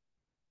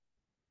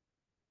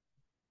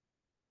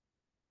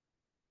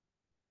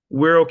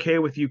 We're okay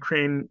with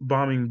Ukraine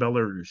bombing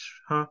Belarus,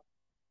 huh?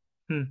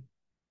 Hmm.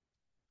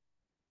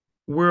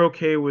 We're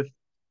okay with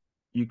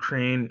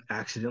Ukraine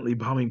accidentally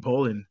bombing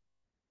Poland.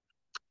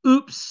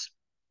 Oops.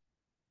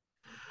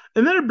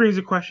 And then it brings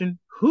a question,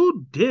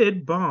 who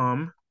did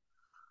bomb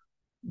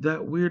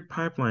that weird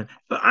pipeline?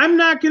 But I'm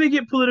not going to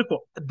get political.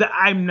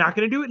 I'm not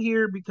going to do it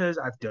here because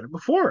I've done it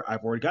before. I've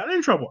already gotten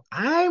in trouble.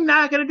 I'm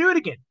not going to do it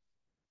again.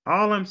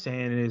 All I'm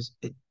saying is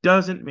it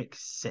doesn't make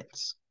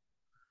sense.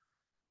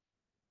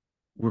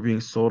 We're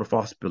being sold a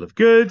false bill of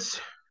goods.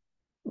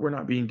 We're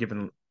not being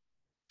given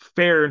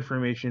fair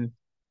information.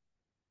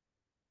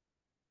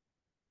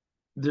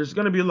 There's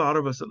going to be a lot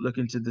of us that look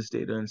into this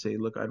data and say,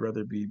 look, I'd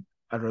rather be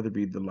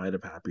the light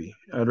of happy.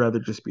 I'd rather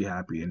just be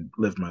happy and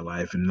live my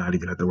life and not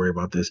even have to worry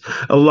about this.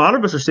 A lot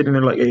of us are sitting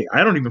there like, hey,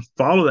 I don't even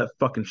follow that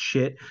fucking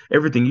shit.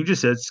 Everything you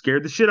just said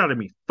scared the shit out of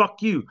me.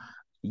 Fuck you.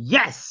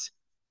 Yes.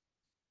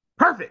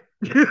 Perfect.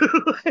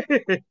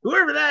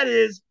 Whoever that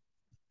is,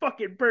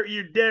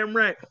 you're damn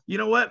right. You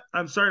know what?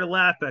 I'm sorry to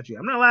laugh at you.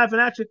 I'm not laughing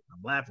at you.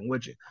 I'm laughing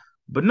with you.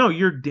 But no,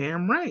 you're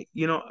damn right.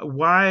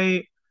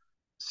 Why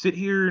sit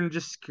here and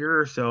just scare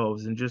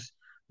ourselves and just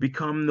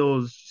become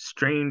those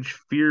strange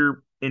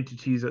fear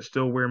entities that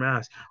still wear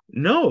masks.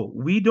 No,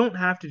 we don't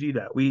have to do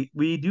that.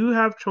 We do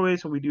have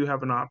choice and we do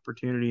have an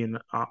opportunity and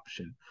an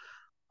option.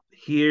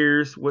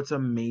 Here's what's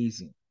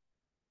amazing.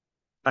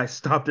 I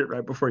stopped it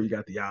right before you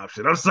got the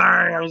option. I'm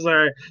sorry. I'm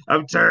sorry.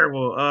 I'm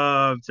terrible.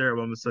 I'm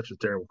terrible. I'm such a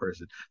terrible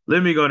person.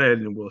 Let me go ahead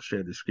and we'll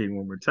share the screen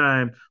one more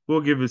time.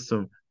 We'll give it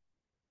some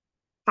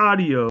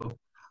audio.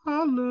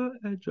 Holla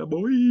at your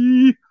boy.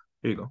 Here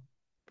you go.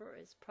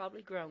 It's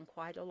probably grown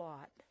quite a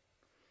lot.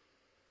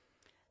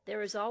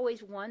 There is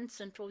always one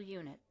central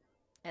unit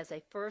as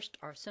a first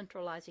or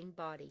centralizing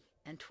body,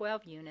 and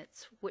 12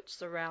 units which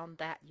surround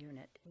that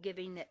unit,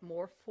 giving it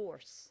more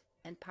force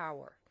and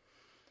power.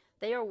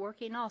 They are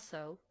working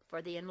also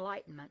for the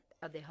enlightenment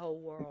of the whole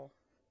world.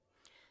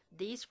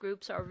 These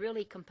groups are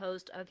really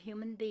composed of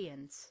human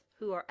beings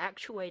who are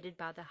actuated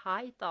by the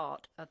high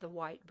thought of the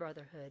White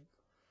Brotherhood.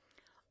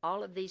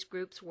 All of these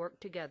groups work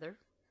together.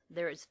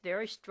 There is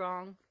very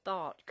strong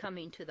thought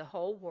coming to the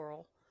whole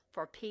world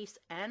for peace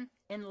and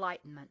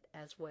enlightenment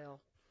as well.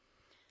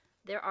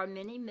 There are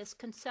many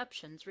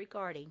misconceptions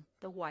regarding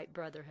the White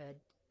Brotherhood.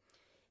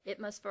 It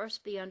must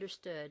first be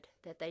understood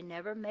that they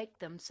never make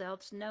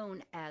themselves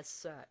known as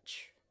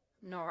such,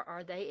 nor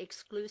are they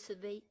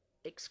exclusively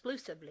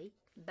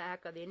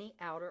back of any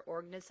outer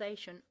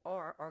organization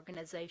or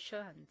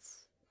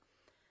organizations.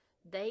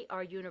 They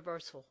are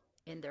universal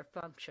in their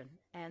function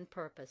and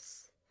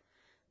purpose.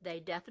 They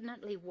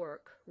definitely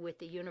work with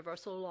the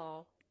universal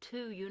law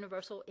to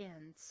universal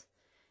ends,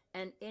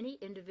 and any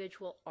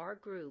individual or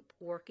group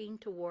working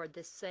toward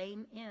the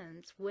same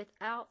ends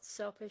without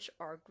selfish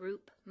or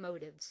group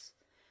motives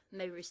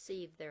may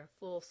receive their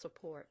full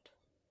support.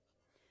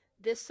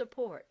 This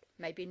support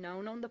may be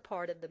known on the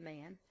part of the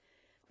man,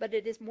 but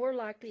it is more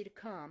likely to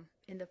come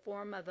in the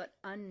form of an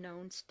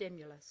unknown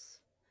stimulus.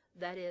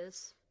 That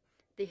is,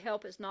 the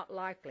help is not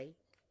likely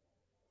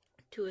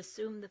to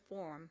assume the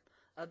form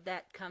of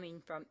that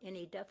coming from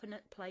any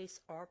definite place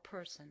or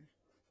person.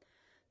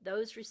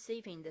 Those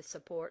receiving this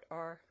support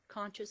are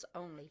conscious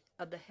only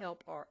of the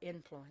help or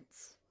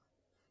influence.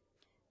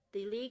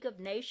 The League of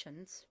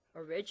Nations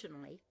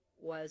originally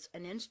was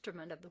an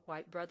instrument of the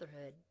White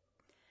Brotherhood,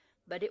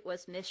 but it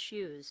was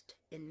misused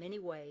in many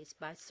ways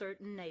by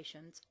certain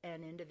nations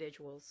and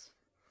individuals.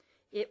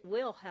 It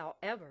will,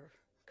 however,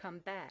 come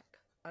back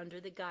under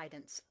the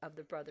guidance of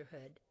the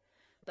Brotherhood,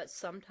 but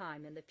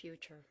sometime in the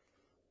future.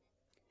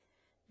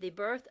 The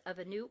birth of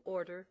a new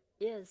order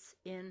is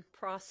in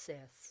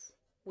process.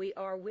 We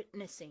are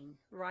witnessing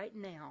right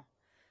now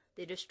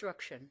the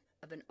destruction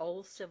of an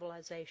old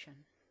civilization.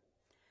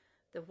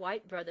 The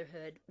White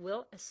Brotherhood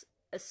will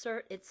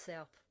assert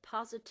itself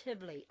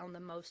positively on the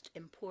most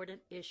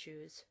important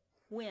issues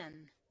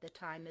when the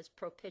time is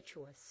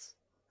propitious.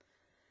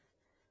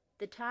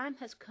 The time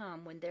has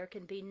come when there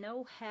can be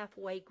no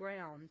halfway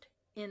ground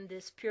in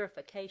this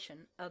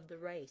purification of the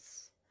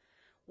race,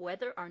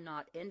 whether or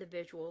not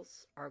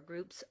individuals or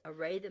groups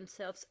array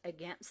themselves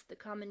against the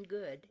common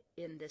good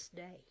in this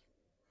day.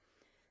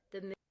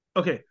 The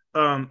Okay.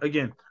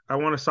 Again, I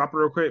want to stop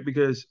real quick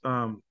because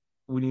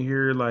when you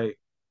hear like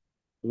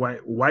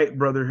white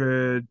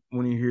brotherhood,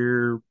 when you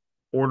hear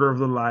Order of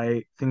the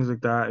Light, things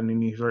like that, and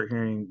then you start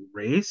hearing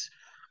race,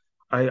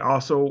 I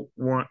also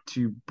want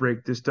to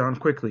break this down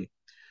quickly.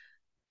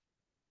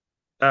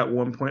 At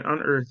one point on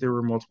Earth, there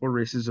were multiple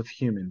races of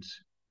humans: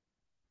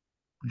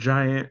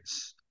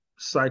 giants,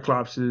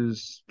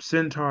 cyclopses,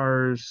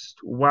 centaurs.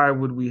 Why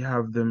would we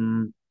have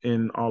them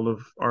in all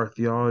of our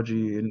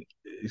theology, and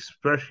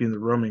especially in the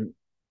Roman,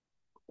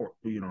 or,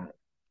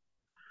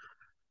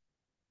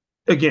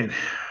 again,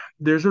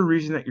 there's a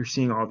reason that you're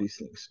seeing all these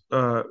things.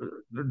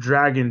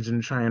 Dragons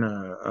in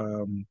China,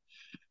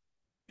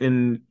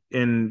 in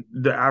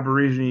the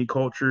Aborigine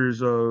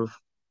cultures of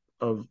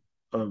of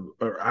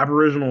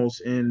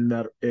Aboriginals in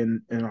that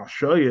in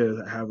Australia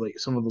that have like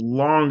some of the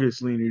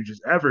longest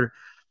lineages ever.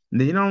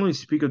 They not only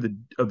speak of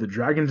the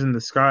dragons in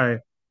the sky,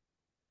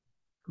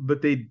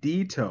 but they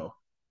detail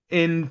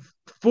in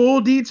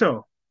full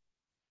detail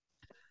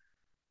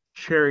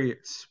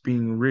chariots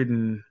being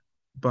ridden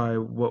by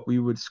what we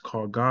would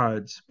call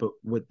gods, but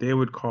what they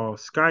would call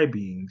sky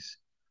beings.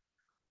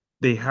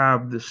 They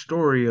have the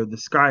story of the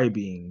sky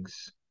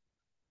beings.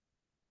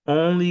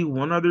 Only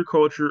one other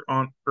culture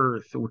on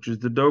Earth, which is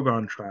the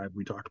Dogon tribe.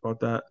 We talked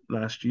about that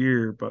last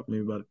year, but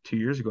maybe about 2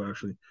 years ago,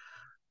 actually.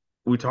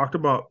 We talked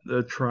about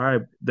the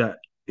tribe that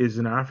is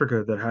in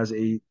Africa that has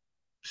a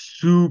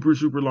super,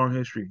 super long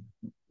history.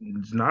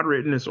 It's not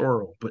written, it's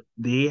oral, but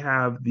they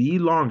have the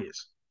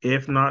longest,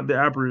 if not the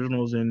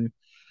Aboriginals in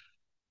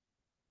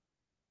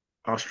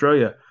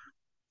Australia.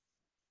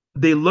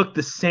 They look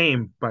the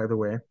same, by the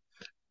way.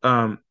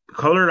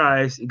 Colored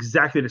eyes,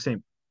 exactly the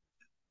same.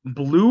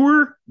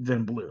 Bluer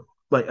than blue.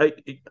 Like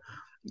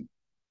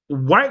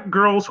white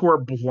girls who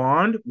are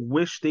blonde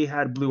wish they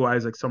had blue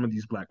eyes like some of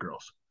these black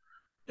girls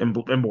and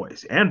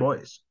boys.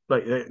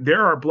 Like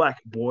there are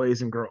black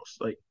boys and girls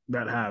like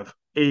that have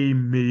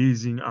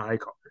amazing eye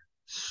color,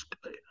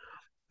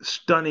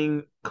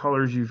 stunning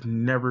colors you've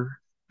never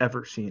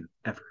ever seen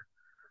ever.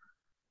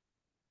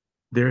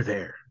 They're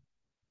there.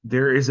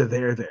 There is a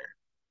there there.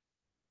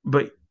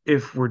 But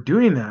if we're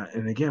doing that,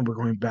 and again, we're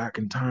going back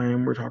in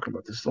time, we're talking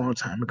about this a long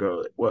time ago.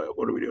 Like,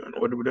 what are we doing?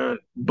 What are we doing?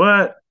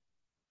 But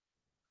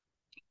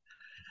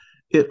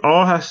it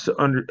all has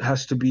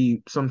to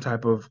be some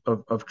type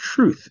of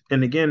truth.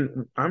 And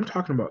again, I'm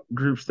talking about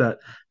groups that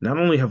not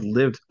only have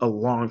lived a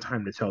long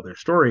time to tell their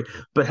story,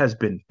 but has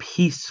been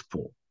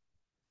peaceful.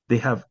 They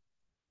have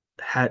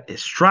had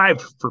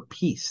strived for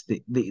peace.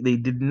 They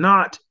did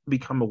not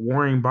become a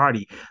warring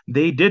body.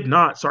 They did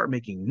not start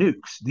making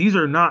nukes. These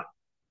are not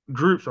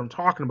groups I'm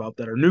talking about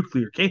that are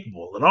nuclear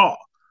capable at all.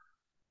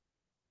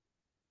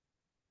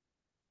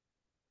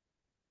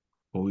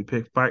 Well, we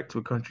pick fights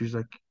with countries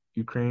like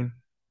Ukraine.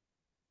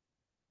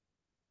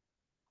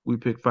 We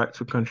pick fights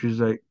with countries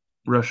like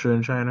Russia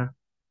and China.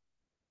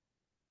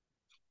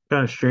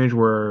 Kind of strange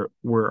where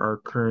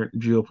our current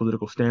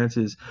geopolitical stance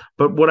is.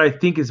 But what I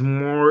think is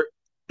more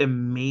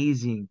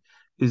amazing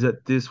is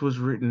that this was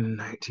written in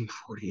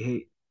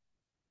 1948.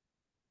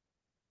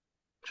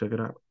 Check it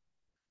out.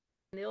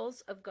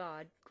 Mills of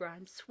God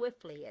grind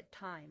swiftly at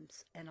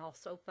times and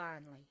also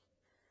finely.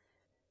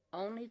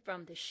 Only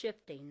from the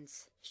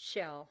shiftings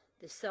shall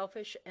the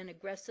selfish and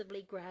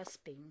aggressively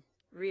grasping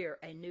rear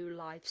a new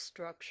life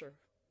structure.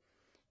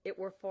 It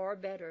were far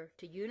better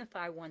to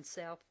unify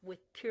oneself with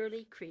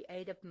purely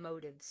creative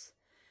motives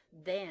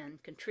than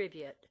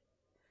contribute,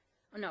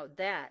 no,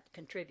 that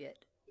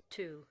contribute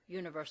to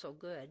universal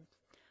good,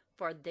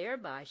 for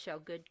thereby shall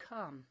good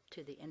come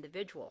to the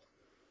individual.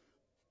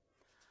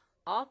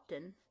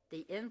 Often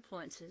the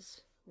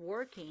influences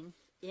working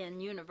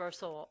in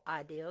universal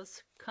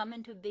ideals come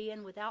into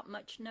being without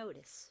much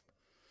notice.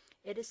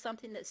 It is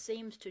something that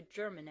seems to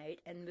germinate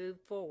and move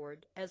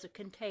forward as a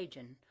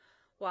contagion,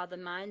 while the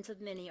minds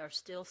of many are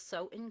still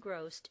so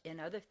engrossed in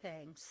other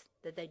things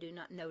that they do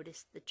not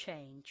notice the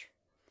change.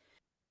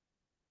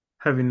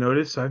 Have you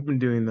noticed? I've been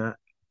doing that.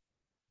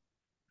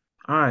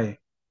 I,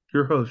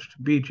 your host,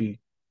 BG,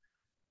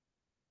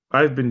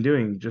 I've been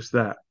doing just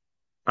that.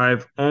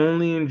 I've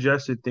only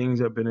ingested things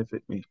that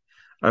benefit me.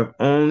 I've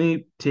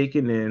only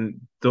taken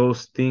in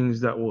those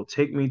things that will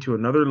take me to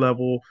another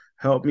level,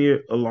 help me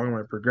along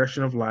my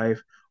progression of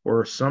life,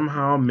 or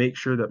somehow make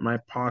sure that my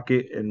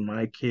pocket and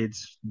my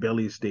kids'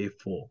 bellies stay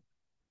full.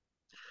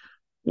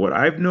 What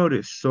I've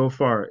noticed so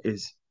far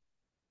is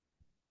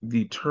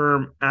the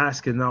term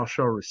ask and thou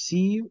shall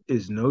receive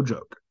is no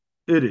joke.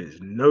 It is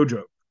no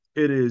joke.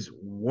 It is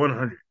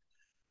 100.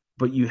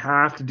 But you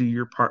have to do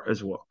your part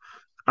as well.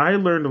 I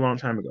learned a long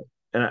time ago,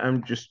 and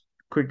I'm just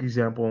quick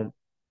example,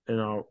 and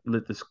I'll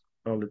let this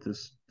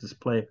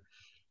play.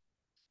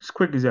 Just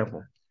quick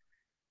example.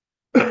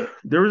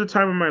 There was a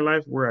time in my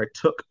life where I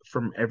took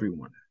from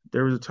everyone.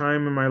 There was a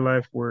time in my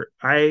life where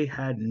I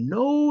had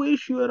no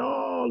issue at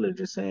all in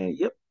just saying,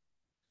 "Yep,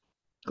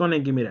 go ahead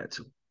and give me that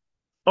too."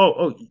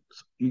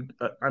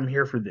 I'm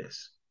here for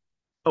this.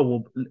 Oh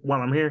well,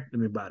 while I'm here, let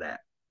me buy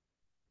that.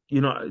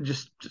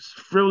 Just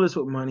frivolous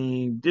with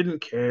money, didn't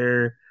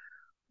care,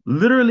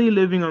 literally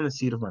living on the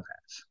seat of my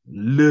pants.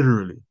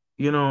 Literally.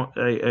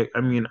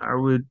 I mean, I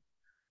would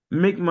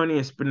make money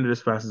and spend it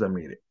as fast as I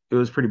made it. It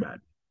was pretty bad.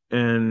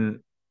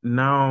 And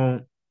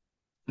now,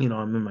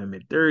 I'm in my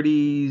mid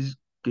 30s,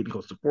 getting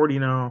close to 40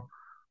 now.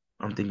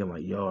 I'm thinking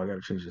like, yo, I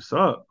gotta change this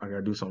up. I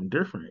gotta do something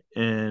different.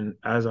 And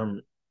as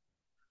I'm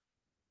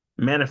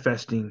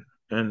manifesting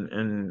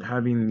and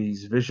having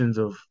these visions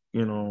of,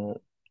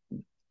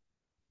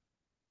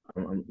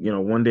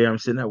 one day I'm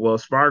sitting at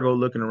Wells Fargo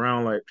looking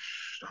around like,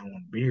 I don't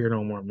want to be here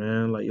no more,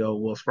 man. Like, yo,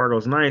 Wells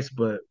Fargo's nice,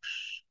 but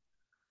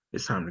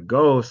it's time to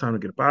go. It's time to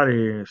get up out of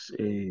here.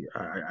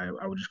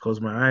 I would just close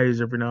my eyes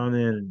every now and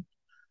then. And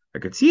I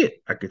could see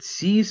it. I could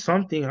see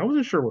something. I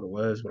wasn't sure what it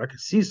was, but I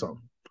could see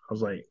something. I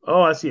was like,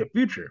 oh, I see a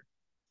future.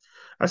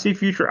 I see a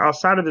future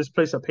outside of this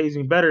place that pays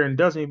me better and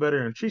does me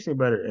better and treats me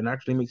better and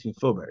actually makes me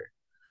feel better.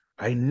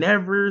 I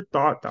never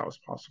thought that was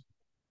possible,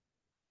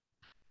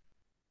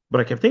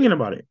 but I kept thinking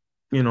about it.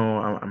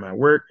 I'm at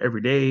work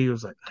every day. It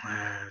was like,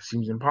 it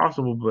seems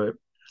impossible, but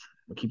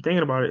I keep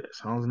thinking about it. It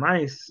sounds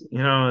nice.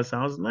 It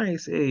sounds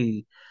nice.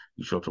 Hey,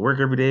 you show up to work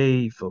every day,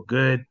 you feel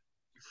good,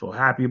 you feel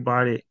happy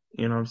about it.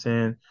 You know what I'm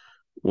saying?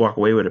 Walk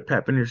away with a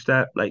pep in your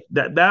step. Like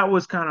that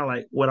was kind of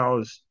like what I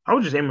was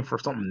just aiming for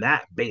something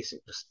that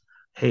basic. Just,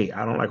 hey,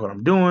 I don't like what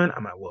I'm doing.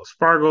 I'm at Wells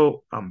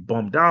Fargo. I'm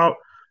bummed out.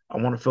 I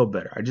want to feel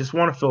better. I just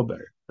want to feel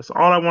better. That's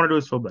all I want to do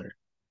is feel better.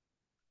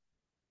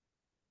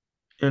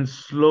 And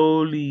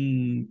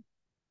slowly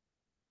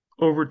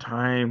over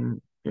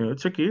time, it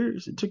took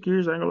years. It took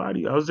years. I ain't gonna lie to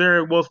you. I was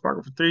there at Wells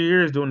Fargo for 3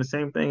 years doing the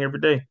same thing every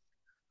day.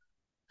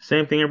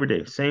 Same thing every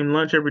day. Same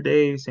lunch every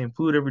day. Same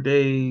food every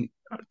day.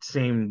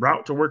 Same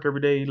route to work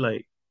every day.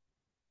 Like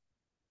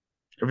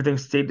everything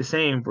stayed the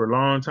same for a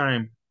long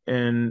time.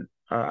 And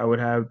I would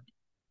have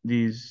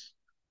these,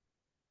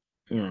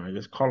 I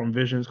guess call them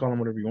visions, call them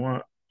whatever you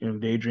want,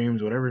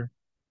 daydreams, whatever.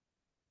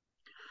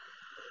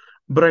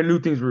 But I knew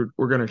things were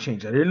going to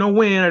change. I didn't know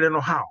when, I didn't know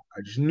how.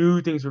 I just knew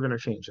things were going to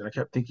change. And I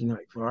kept thinking,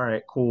 like, all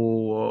right,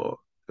 cool. Well,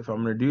 if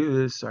I'm going to do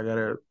this, I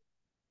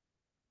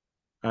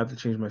have to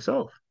change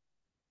myself,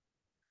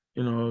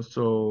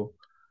 so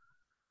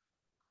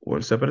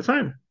one step at a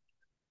time.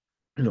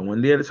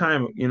 one day at a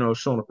time,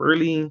 showing up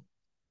early,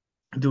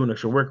 doing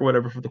extra work or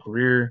whatever for the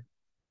career,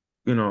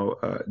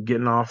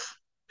 getting off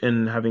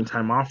and having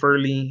time off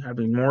early,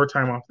 having more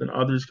time off than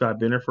others because I've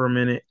been there for a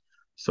minute.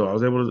 So I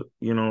was able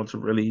to, to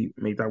really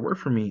make that work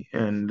for me.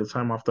 And the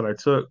time off that I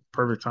took,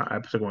 perfect time. I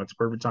took one to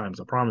perfect times,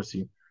 I promise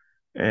you.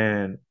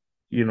 And,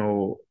 you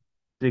know,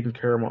 taking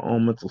care of my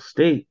own mental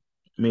state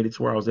made it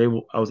to where I was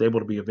able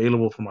to be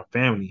available for my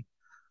family.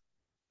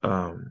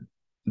 Um,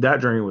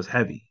 that journey was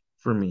heavy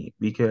for me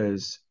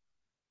because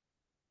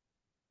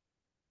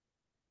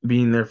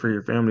being there for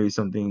your family is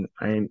something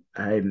I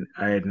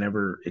had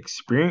never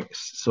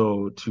experienced.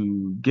 So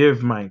to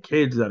give my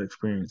kids that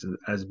experience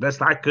as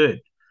best I could,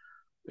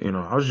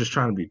 I was just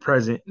trying to be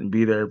present and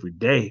be there every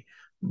day.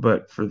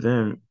 But for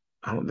them,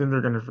 I don't think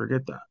they're gonna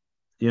forget that.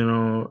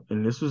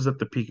 And this was at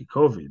the peak of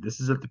COVID. This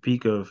is at the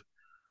peak of,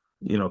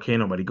 can't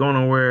nobody go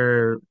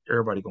nowhere,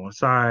 everybody go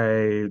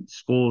inside,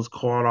 schools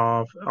called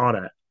off, all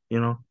that, you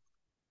know.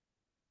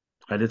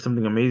 I did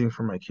something amazing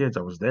for my kids.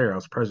 I was there, I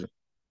was present.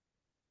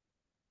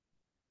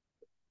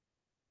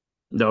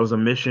 That was a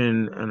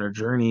mission and a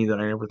journey that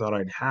I never thought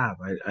I'd have.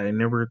 I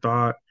never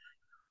thought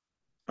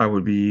I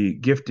would be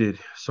gifted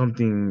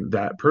something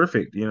that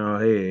perfect.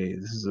 Hey,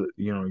 this is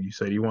you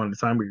said you wanted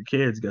time with your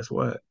kids. Guess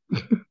what?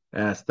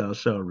 Ask thou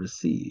shalt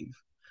receive.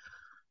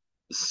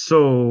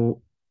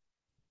 So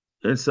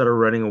instead of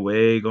running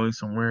away, going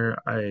somewhere,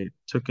 I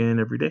took in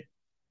every day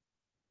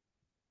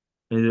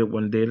and did it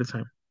one day at a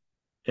time.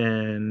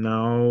 And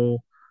now,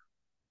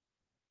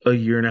 a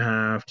year and a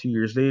half, 2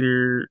 years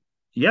later,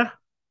 yeah,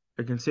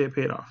 I can say it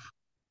paid off.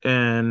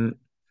 And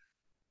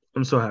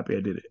I'm so happy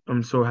I did it.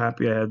 I'm so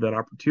happy I had that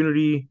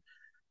opportunity.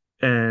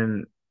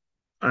 And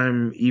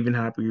I'm even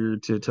happier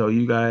to tell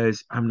you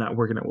guys I'm not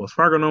working at Wells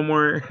Fargo no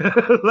more.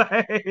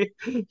 Like,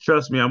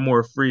 trust me, I'm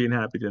more free and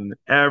happy than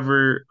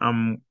ever.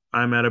 I'm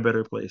at a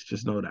better place.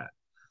 Just know that.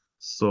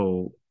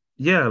 So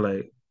yeah,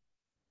 like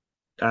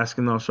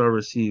asking thou shall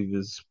receive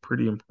is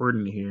pretty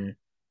important here.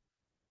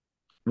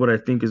 What I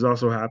think is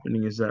also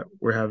happening is that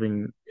we're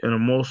having an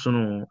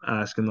emotional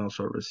ask and thou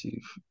shalt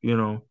receive.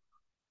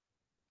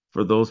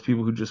 For those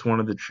people who just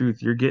wanted the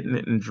truth, you're getting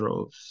it in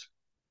droves.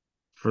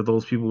 For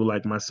those people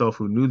like myself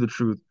who knew the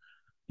truth,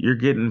 you're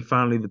getting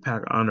finally the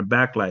pack on the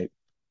backlight.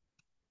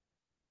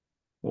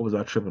 What was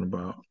I tripping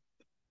about?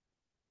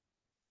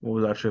 What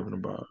was I tripping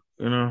about?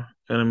 And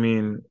I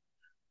mean,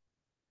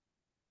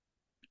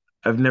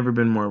 I've never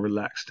been more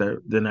relaxed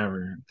than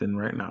ever than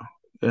right now,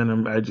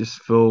 and I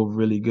just feel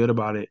really good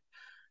about it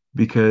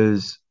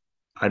because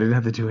I didn't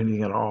have to do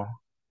anything at all.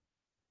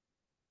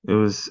 It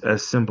was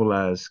as simple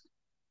as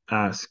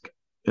ask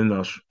and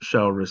thou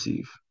shall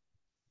receive.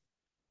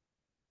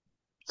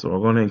 So I'll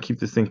go ahead and keep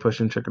this thing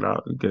pushing. Check it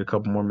out. Get a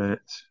couple more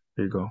minutes.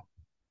 Here you go.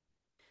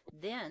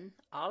 Then,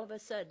 all of a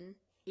sudden,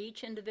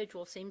 each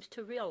individual seems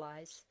to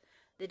realize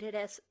that it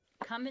has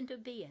come into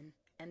being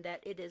and that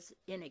it is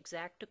in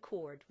exact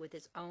accord with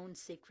his own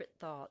secret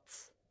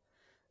thoughts.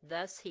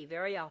 Thus, he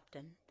very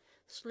often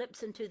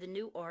slips into the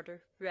new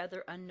order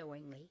rather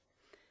unknowingly.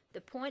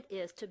 The point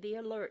is to be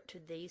alert to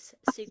these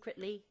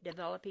secretly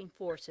developing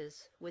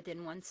forces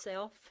within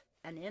oneself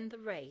and in the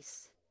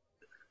race,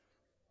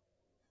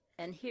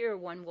 and here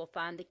one will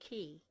find the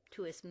key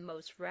to his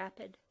most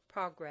rapid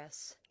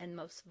progress and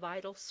most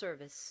vital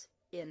service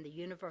in the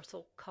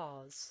universal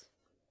cause.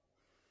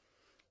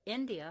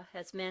 India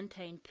has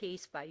maintained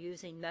peace by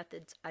using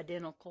methods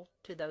identical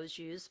to those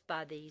used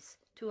by these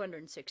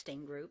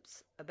 216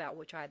 groups about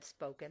which I have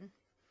spoken.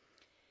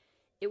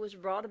 It was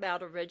brought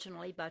about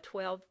originally by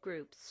 12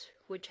 groups,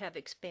 which have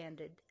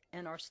expanded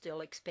and are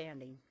still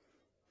expanding.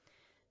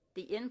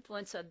 The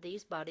influence of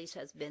these bodies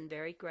has been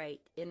very great,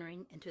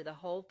 entering into the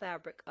whole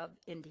fabric of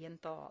Indian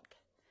thought.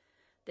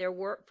 Their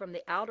work from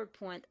the outer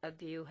point of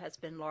view has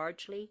been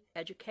largely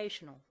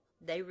educational.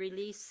 They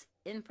release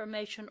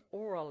information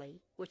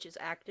orally, which is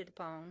acted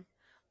upon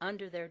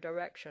under their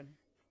direction.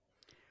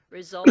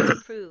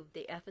 Results prove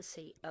the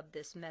efficacy of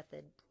this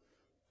method.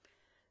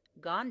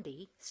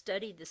 Gandhi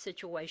studied the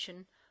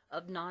situation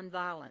of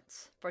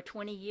nonviolence for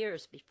 20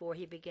 years before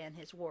he began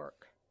his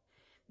work,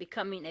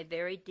 becoming a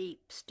very deep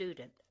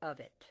student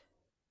of it.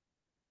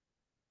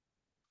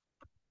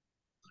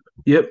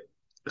 Yep.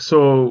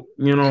 So,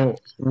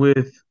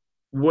 with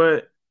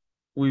what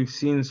we've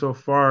seen so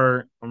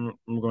far, I'm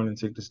going to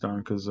take this down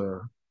because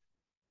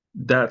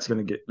that's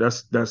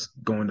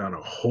going down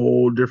a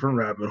whole different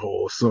rabbit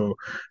hole. So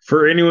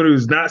for anyone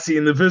who's not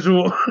seeing the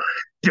visual,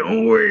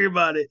 don't worry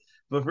about it.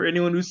 But for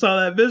anyone who saw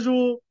that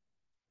visual,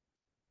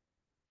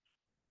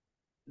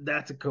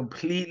 that's a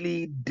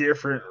completely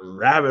different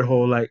rabbit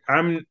hole. Like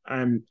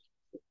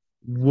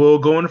we'll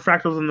go into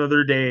fractals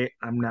another day.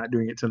 I'm not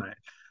doing it tonight.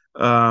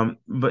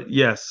 But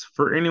yes,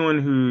 for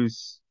anyone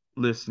who's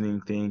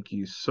listening, thank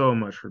you so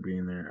much for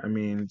being there. I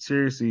mean,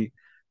 seriously,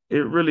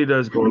 it really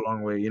does go a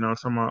long way. I'm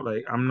talking about,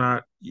 like, I'm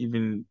not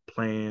even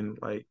playing.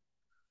 Like,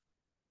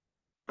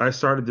 I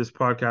started this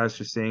podcast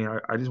just saying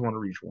I just want to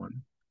reach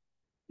one.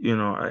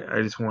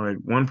 I just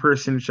wanted one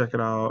person to check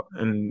it out,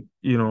 and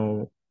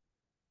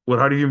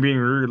without even being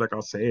rude, like,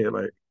 I'll say it,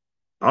 like,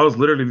 I was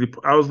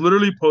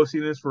literally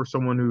posting this for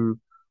someone who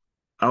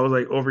I was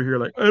like over here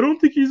like I don't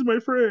think he's my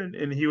friend,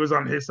 and he was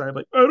on his side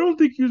like I don't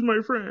think he's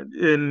my friend,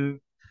 and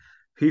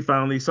he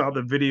finally saw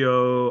the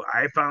video.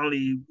 I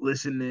finally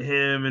listened to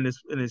him and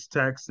his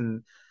text,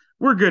 and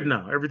we're good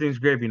now. Everything's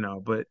gravy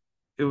now. But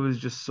it was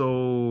just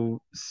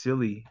so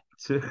silly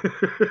to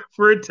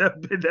for it to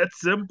have been that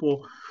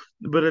simple.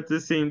 But at the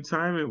same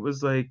time, it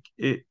was like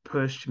it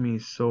pushed me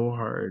so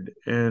hard,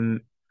 and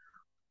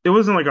it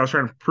wasn't like I was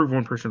trying to prove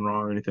one person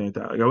wrong or anything like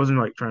that. Like I wasn't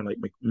like trying to like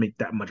make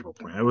that much of a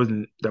point. I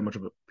wasn't that much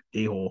of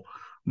a hole,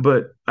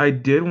 but I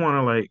did want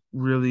to like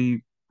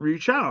really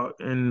reach out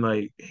and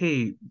like,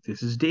 hey,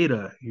 this is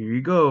data. Here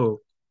you go.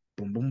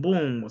 Boom, boom,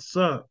 boom. What's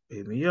up?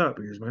 Hit me up.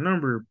 Here's my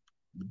number.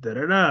 Da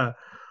da da.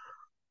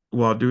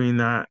 While doing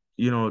that,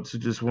 to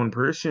just one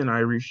person, I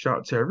reached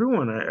out to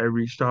everyone. I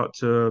reached out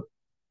to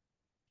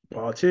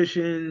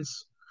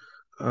politicians.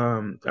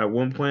 At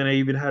one point, I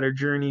even had a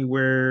journey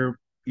where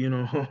you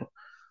know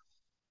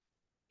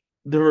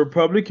the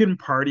Republican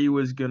Party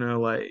was gonna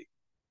like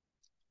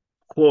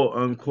quote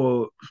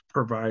unquote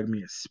provide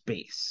me a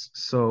space.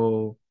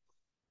 So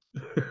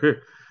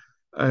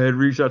I had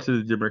reached out to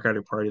the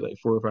Democratic Party like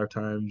 4 or 5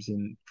 times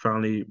and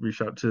finally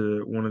reached out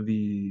to one of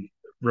the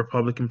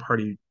Republican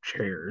Party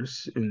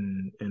chairs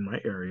in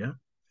my area,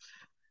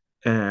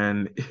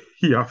 and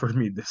he offered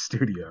me the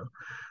studio.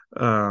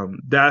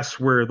 That's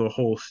where the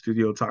whole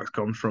studio talks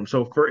comes from.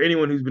 So for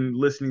anyone who's been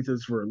listening to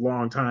this for a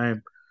long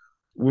time,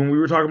 when we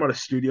were talking about a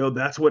studio,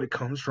 that's what it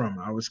comes from.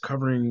 I was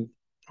covering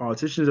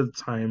politicians at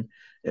the time,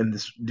 and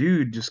this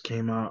dude just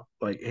came out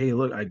like, "Hey,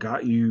 look, I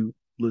got you.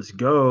 Let's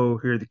go.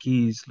 Here are the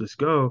keys. Let's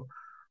go."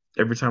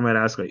 Every time I'd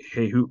ask, like,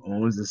 "Hey, who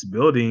owns this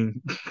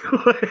building?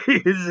 Like,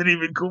 is it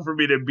even cool for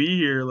me to be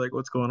here? Like,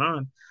 what's going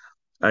on?"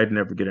 I'd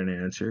never get an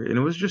answer, and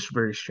it was just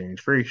very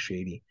strange, very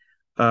shady.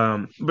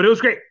 But it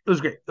was great. It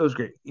was great. It was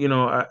great.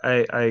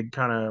 I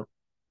kind of,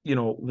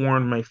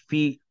 warmed my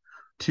feet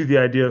to the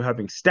idea of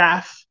having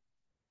staff.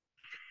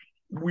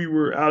 We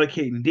were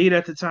allocating data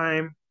at the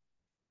time,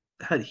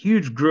 had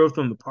huge growth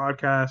on the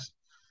podcast.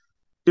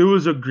 It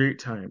was a great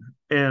time.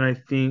 And I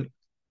think,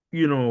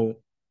 you know,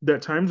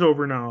 that time's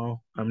over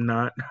now. I'm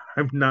not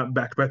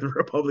backed by the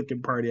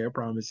Republican Party, I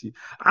promise you.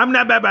 I'm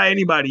not backed by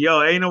anybody.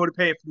 Yo, ain't nobody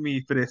paying for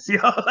me for this. Yo,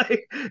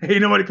 like,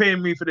 ain't nobody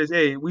paying me for this.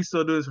 Hey, we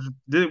still do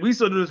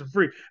this for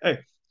free.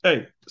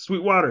 Hey,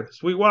 Sweetwater,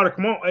 Sweetwater,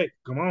 come on. Hey,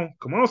 come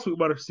on,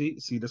 Sweetwater. See,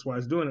 that's why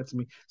it's doing it to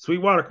me.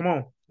 Sweetwater, come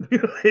on.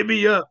 Hit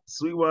me up.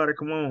 Sweetwater,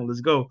 come on,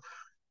 let's go.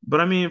 But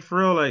I mean, for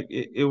real, like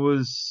it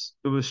was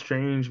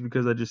strange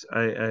because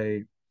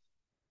I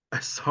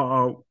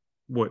saw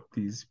what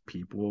these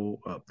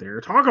people up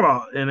there talk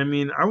about, and I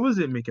mean, I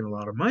wasn't making a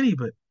lot of money,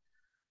 but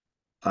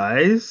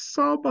I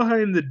saw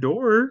behind the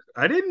door.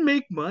 I didn't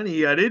make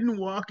money. I didn't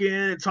walk in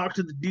and talk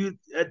to the dude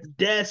at the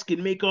desk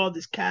and make all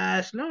this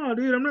cash. No,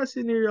 dude, I'm not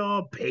sitting here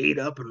all paid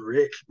up and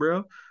rich,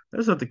 bro.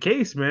 That's not the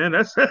case, man.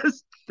 That's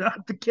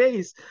not the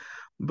case.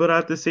 But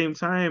at the same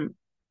time,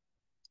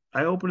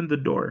 I opened the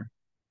door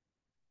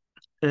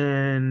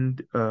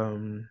and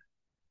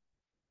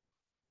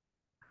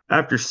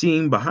after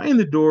seeing behind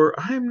the door,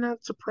 I'm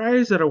not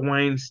surprised at a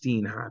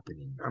Weinstein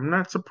happening. I'm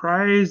not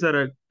surprised at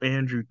a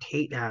Andrew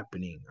Tate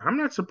happening. I'm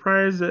not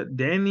surprised that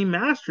Danny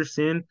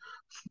Masterson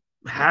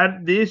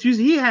had the issues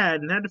he had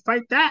and had to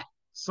fight that.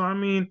 So I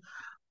mean,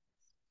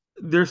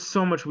 there's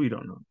so much we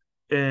don't know.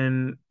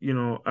 And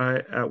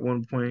I at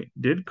one point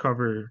did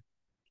cover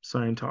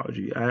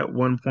Scientology. I at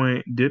one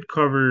point did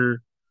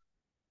cover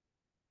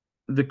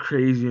the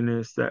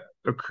craziness that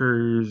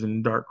occurs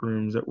in dark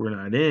rooms that we're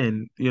not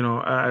in.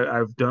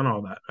 I've done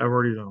all that. I've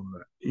already done all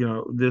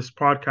that. This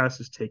podcast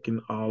has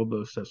taken all of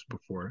those steps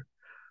before.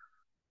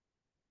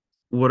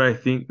 What I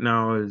think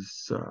now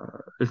is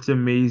it's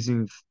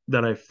amazing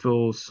that I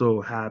feel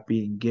so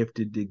happy and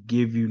gifted to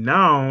give you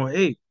now.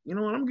 Hey, you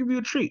know what? I'm gonna give you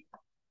a treat.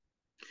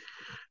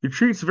 Your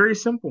treat's very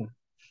simple.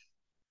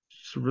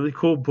 It's a really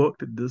cool book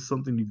that does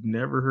something you've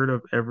never heard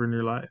of ever in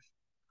your life.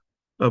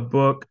 A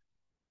book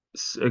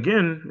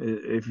again,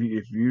 if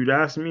you'd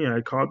ask me,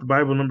 I'd call it the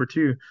Bible number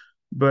two,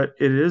 but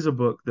it is a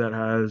book that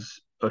has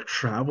a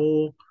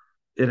travel,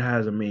 it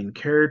has a main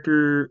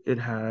character, it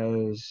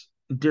has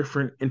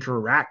different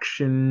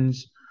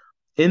interactions.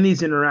 In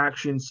these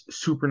interactions,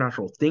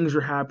 supernatural things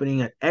are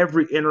happening at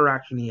every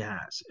interaction he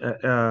has.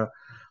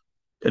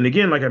 And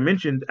again, like I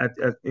mentioned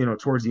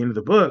towards the end of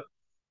the book,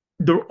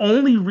 the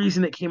only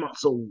reason it came out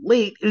so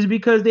late is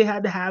because they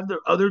had to have their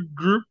other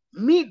group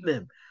meet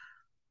them.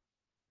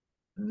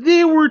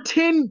 They were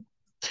 10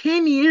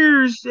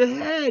 years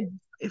ahead,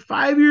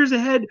 5 years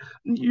ahead.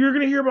 You're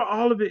gonna hear about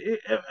all of it.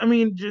 I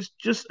mean,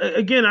 just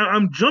again,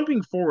 I'm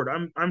jumping forward.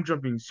 I'm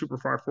jumping super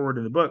far forward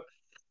in the book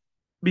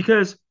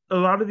because a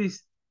lot of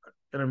these,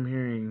 and I'm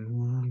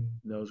hearing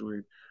that was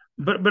weird,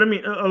 but I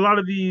mean, a lot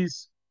of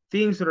these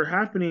things that are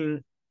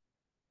happening,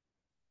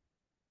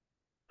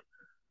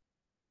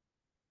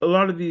 a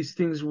lot of these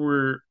things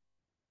we're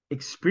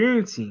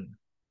experiencing,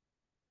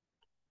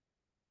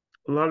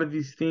 a lot of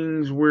these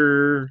things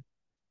we're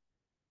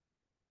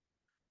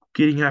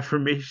getting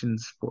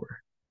affirmations for.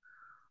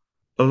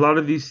 a lot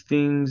of these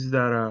things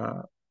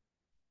that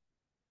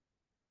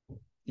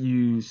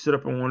you sit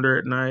up and wonder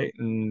at night,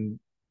 and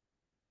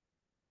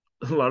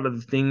a lot of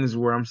the things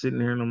where I'm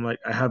sitting here and I'm like,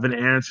 I have an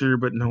answer,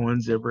 but no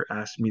one's ever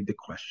asked me the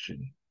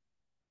question.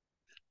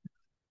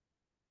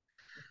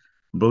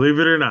 Believe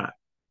it or not,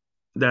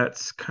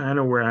 that's kind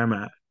of where I'm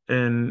at.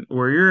 And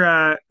where you're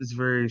at is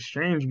very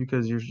strange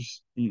because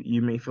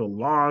you may feel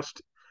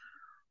lost.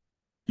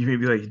 You may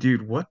be like,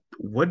 dude, what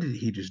did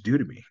he just do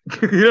to me?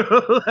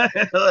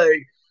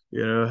 Like,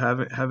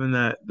 having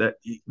that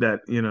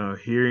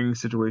hearing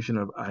situation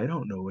of I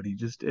don't know what he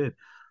just did.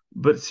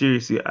 But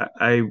seriously,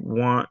 I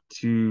want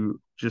to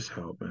just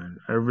help, man.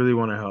 I really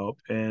want to help.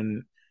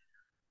 And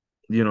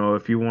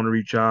if you want to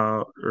reach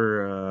out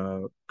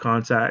or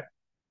contact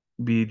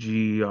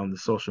BG on the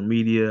social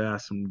media,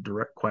 ask some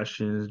direct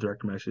questions,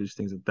 direct messages,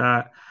 things like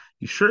that.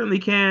 You certainly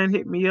can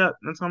hit me up.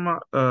 That's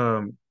how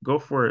I'm go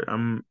for it.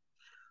 I'm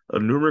a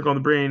Numeric on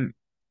the Brain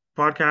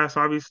podcast,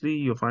 obviously.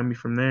 You'll find me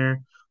from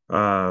there.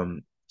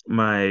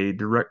 My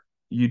direct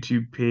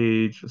YouTube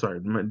page,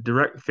 sorry, my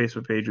direct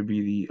Facebook page would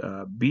be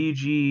the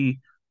BG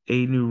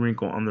A New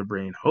Wrinkle on the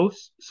Brain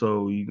host.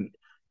 So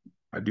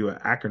I do an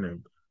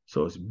acronym.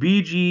 So it's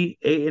BG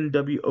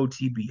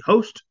ANWOTB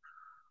host.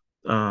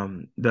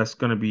 That's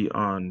gonna be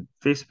on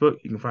Facebook.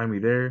 You can find me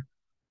there.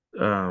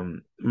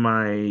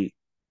 My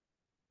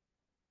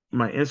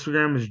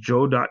Instagram is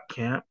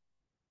joe.camp.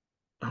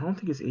 I don't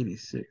think it's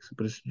 86,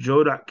 but it's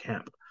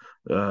joe.camp.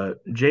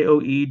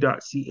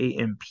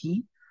 JOE.CAMP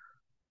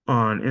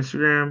on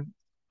Instagram.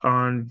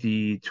 On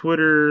the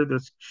Twitter,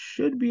 that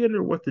should be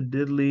under what the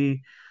diddly.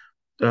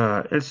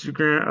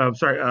 Instagram,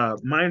 sorry,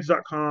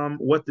 minds.com,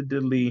 what the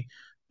diddly,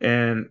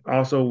 and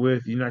also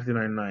with United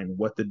 99,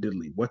 what the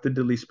diddly. What the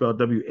diddly spelled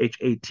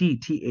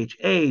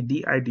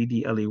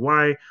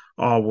WHATTHADIDDLEY,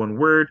 all one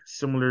word,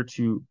 similar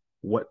to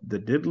what the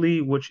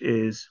diddly, which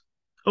is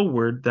a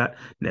word that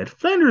Ned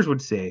Flanders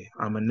would say.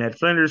 I'm a Ned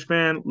Flanders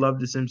fan, love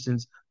The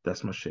Simpsons.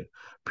 That's my shit.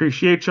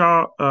 Appreciate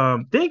y'all.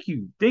 Thank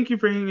you. Thank you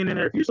for hanging in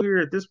there. If you're still here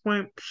at this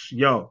point,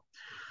 yo,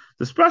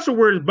 the special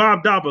word is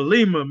Bob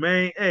Dabalima,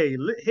 man. Hey,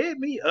 hit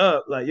me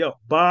up. Like, yo,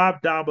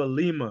 Bob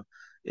Dabalima.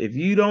 If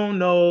you don't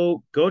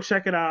know, go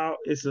check it out.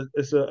 It's a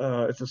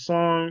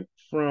song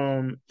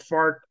from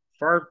Farcast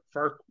or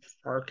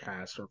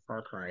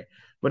Far Cry.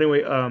 But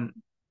anyway,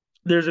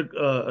 there's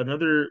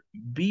another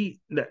beat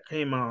that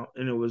came out,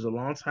 and it was a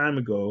long time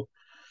ago,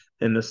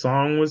 and the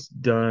song was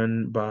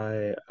done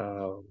by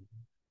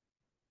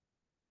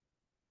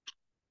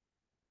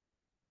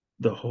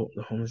the Homo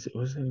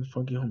what's his name?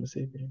 Funky Homo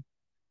sapien.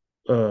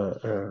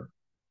 Uh,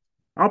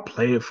 I'll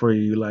play it for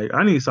you. Like,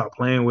 I need to stop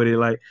playing with it.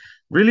 Like,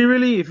 really,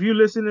 really, if you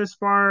listen this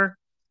far,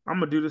 I'm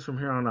gonna do this from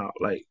here on out.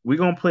 Like, we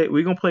gonna play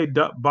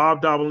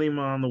Bob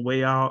Dabalima on the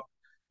way out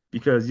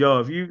because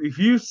yo, if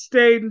you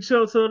stayed and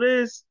chill till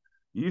this,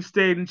 you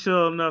stayed and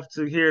chill enough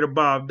to hear the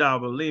Bob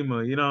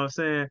Dabalima. You know what I'm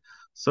saying?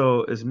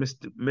 So it's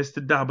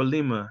Mr.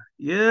 Dabalima.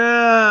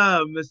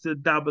 Yeah, Mr.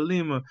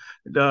 Dabalima.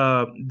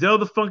 Del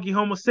the Funky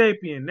Homo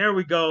Sapien. There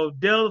we go.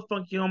 Del the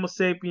Funky Homo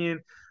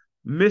Sapien.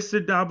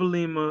 Mr.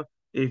 Dabalima,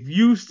 if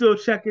you still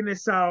checking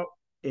this out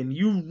and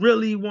you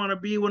really want to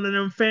be one of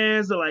them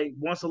fans that like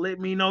wants to let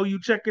me know you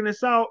checking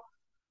this out,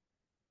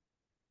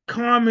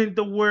 comment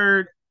the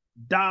word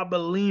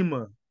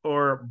Dabalima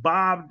or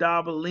Bob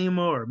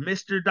Dabalima or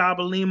Mr.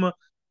 Dabalima,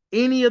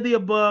 any of the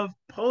above,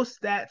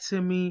 post that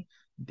to me.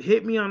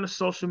 Hit me on the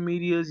social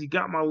medias. You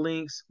got my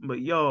links. But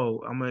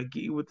yo, I'm gonna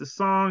get you with the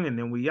song and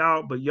then we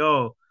out. But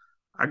yo,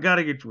 I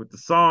gotta get you with the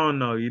song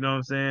though. You know what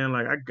I'm saying?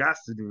 Like I got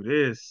to do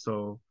this.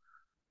 So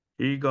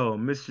here you go,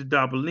 Mr.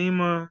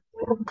 Dabalima,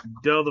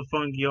 Del the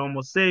Funky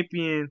Homo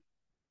Sapien.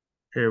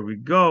 Here we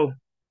go.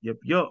 Yep,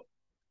 yep.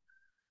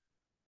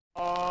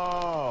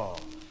 Oh,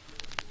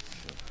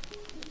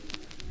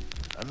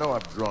 I know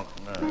I'm drunk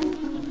now.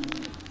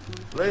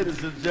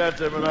 Ladies and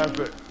gentlemen,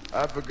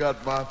 I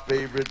forgot my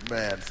favorite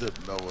man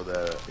sitting over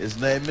there. His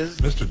name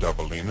is Mr.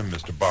 Doubleina,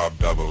 Mr. Bob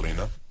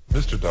Doubleina,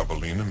 Mr.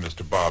 Doubleina,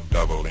 Mr. Bob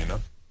Doubleina,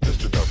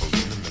 Mr.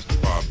 Doubleina,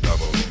 Mr. Bob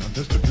Doubleina,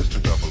 Mr.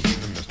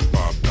 Doubleina, Mr.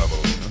 Bob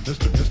Doubleina,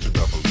 Mr. Doubleina, Mr. Bob Doubleina, Mr.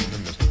 Doubleina,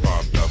 Mr.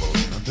 Bob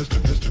Doubleina, Mr.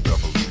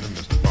 Doubleina,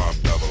 Mr. Bob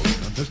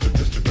Doubleina, Mr. Doubleina, Mr. Bob Doubleina,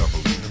 Mr.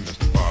 Doubleina,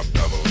 Mr. Bob Doubleina, Mr. Doubleina, Mr. Bob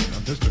Doubleina,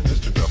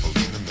 Mr.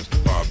 Doubleina,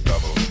 Mr. Bob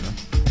Doubleina.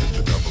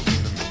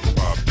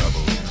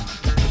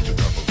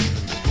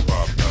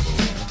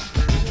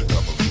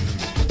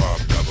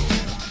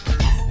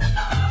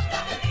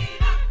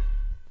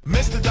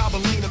 Mr.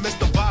 Dabalina,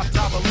 Mr. Bob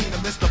Dabalina,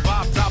 Mr.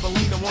 Bob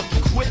Dabalina, won't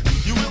you quit?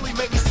 You really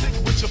make me sick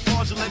with your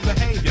fraudulent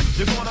behavior.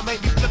 You're gonna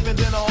make me flip and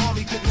then the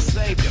army couldn't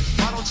save you.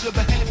 Why don't you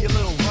behave, you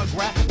little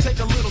rugrat? Take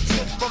a little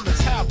tip from the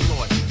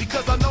tabloid,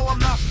 because I know I'm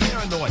not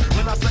paranoid.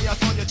 When I say I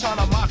saw you trying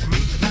to mock me,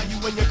 now you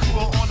and your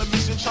crew are on a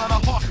mission trying to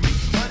hawk me.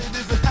 But it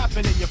isn't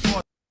happening, you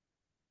fraud.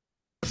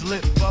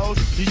 Lit foes.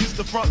 You used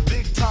to front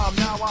big time,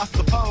 now I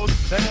suppose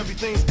that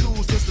everything's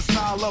cool since the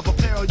style of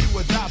apparel you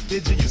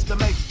adopted. You used to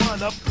make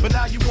fun of, but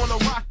now you wanna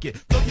rock it.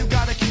 So you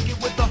gotta kick it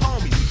with the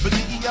homies. But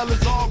DEL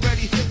is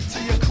already hip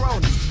to your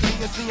cronies. Me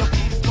and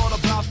CMP's thought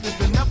about this,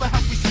 and never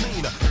have we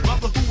seen a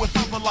brother who would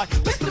hover like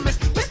Mr.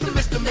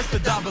 Mr.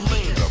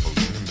 Dabalina.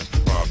 Mr.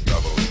 Bob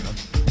Dabalina,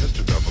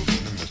 Mr.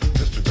 Dabalina,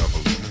 Mr.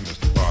 Dabalina,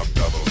 Mr. Bob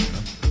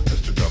Dabalina,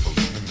 Mr.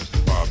 Dabalina, Mr.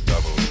 Bob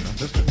Dabalina,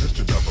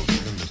 Mr.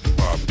 Dabalina, Mr.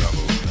 Bob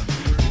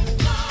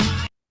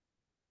Dabalina.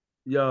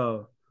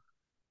 Yo,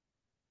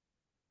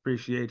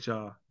 appreciate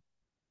y'all.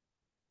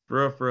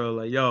 For real.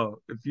 Like,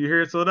 yo, if you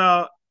hear sold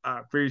out, I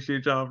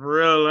appreciate y'all for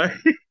real. Like,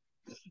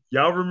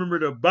 y'all remember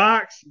the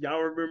box,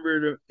 y'all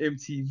remember the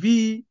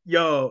MTV.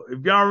 Yo,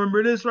 if y'all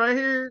remember this right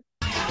here,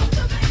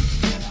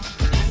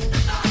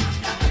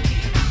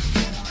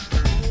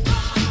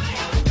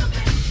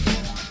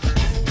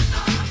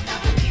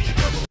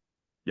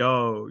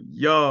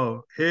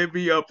 hit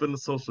me up in the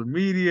social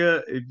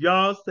media. If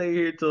y'all stay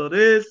here till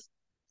this,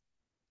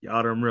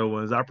 y'all them real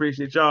ones. I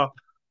appreciate y'all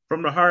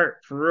from the heart,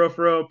 for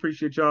real.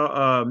 Appreciate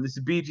y'all. This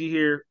is BG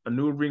here, a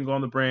new wrinkle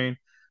on the brain.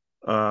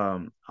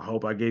 I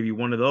hope I gave you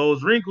one of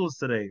those wrinkles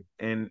today.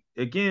 And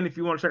again, if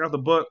you want to check out the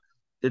book,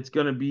 it's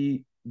gonna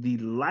be The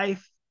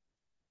Life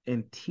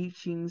and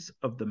Teachings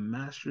of the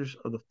Masters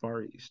of the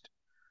Far East,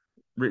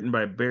 written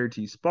by Baird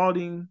T.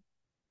 Spalding.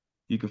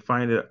 You can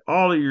find it at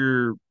all of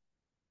your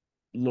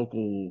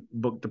local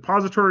book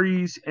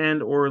depositories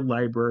and or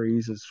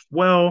libraries as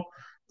well.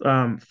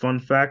 Fun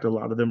fact, a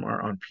lot of them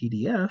are on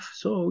PDF,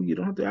 so you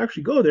don't have to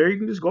actually go there. You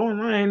can just go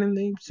online and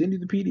they send you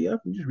the PDF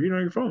and just read it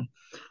on your phone.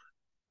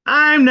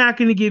 I'm not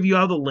going to give you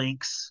all the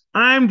links.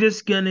 I'm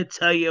just going to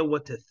tell you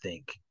what to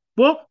think.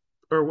 Well,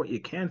 or what you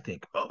can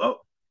think. I'm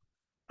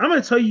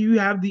going to tell you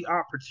have the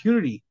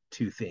opportunity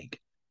to think.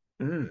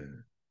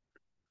 Mm,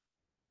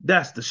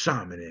 that's the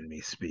shaman in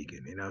me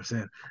speaking. You know what I'm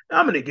saying?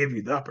 I'm going to give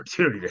you the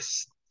opportunity to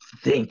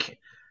think,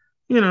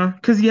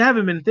 because you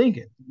haven't been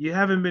thinking. You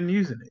haven't been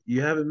using it.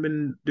 You haven't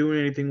been doing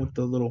anything with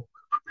the little,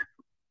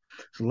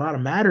 there's a lot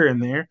of matter in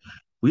there.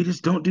 We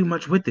just don't do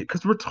much with it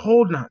because we're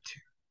told not to.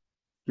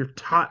 You're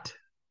taught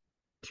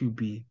to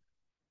be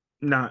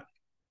not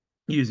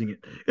using it.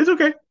 It's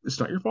okay. It's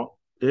not your fault.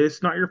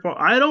 It's not your fault.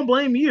 I don't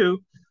blame you.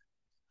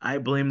 I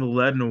blame the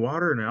lead in the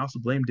water, and I also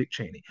blame Dick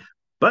Cheney.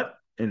 But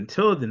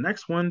until the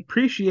next one,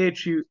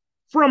 appreciate you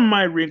from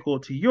my wrinkle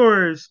to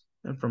yours,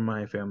 and from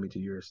my family to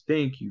yours.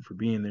 Thank you for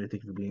being there.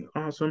 Thank you for being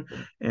awesome.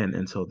 And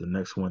until the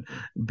next one,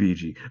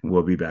 BG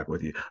will be back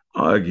with you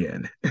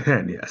again.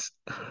 And yes,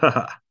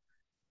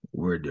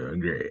 we're doing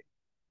great.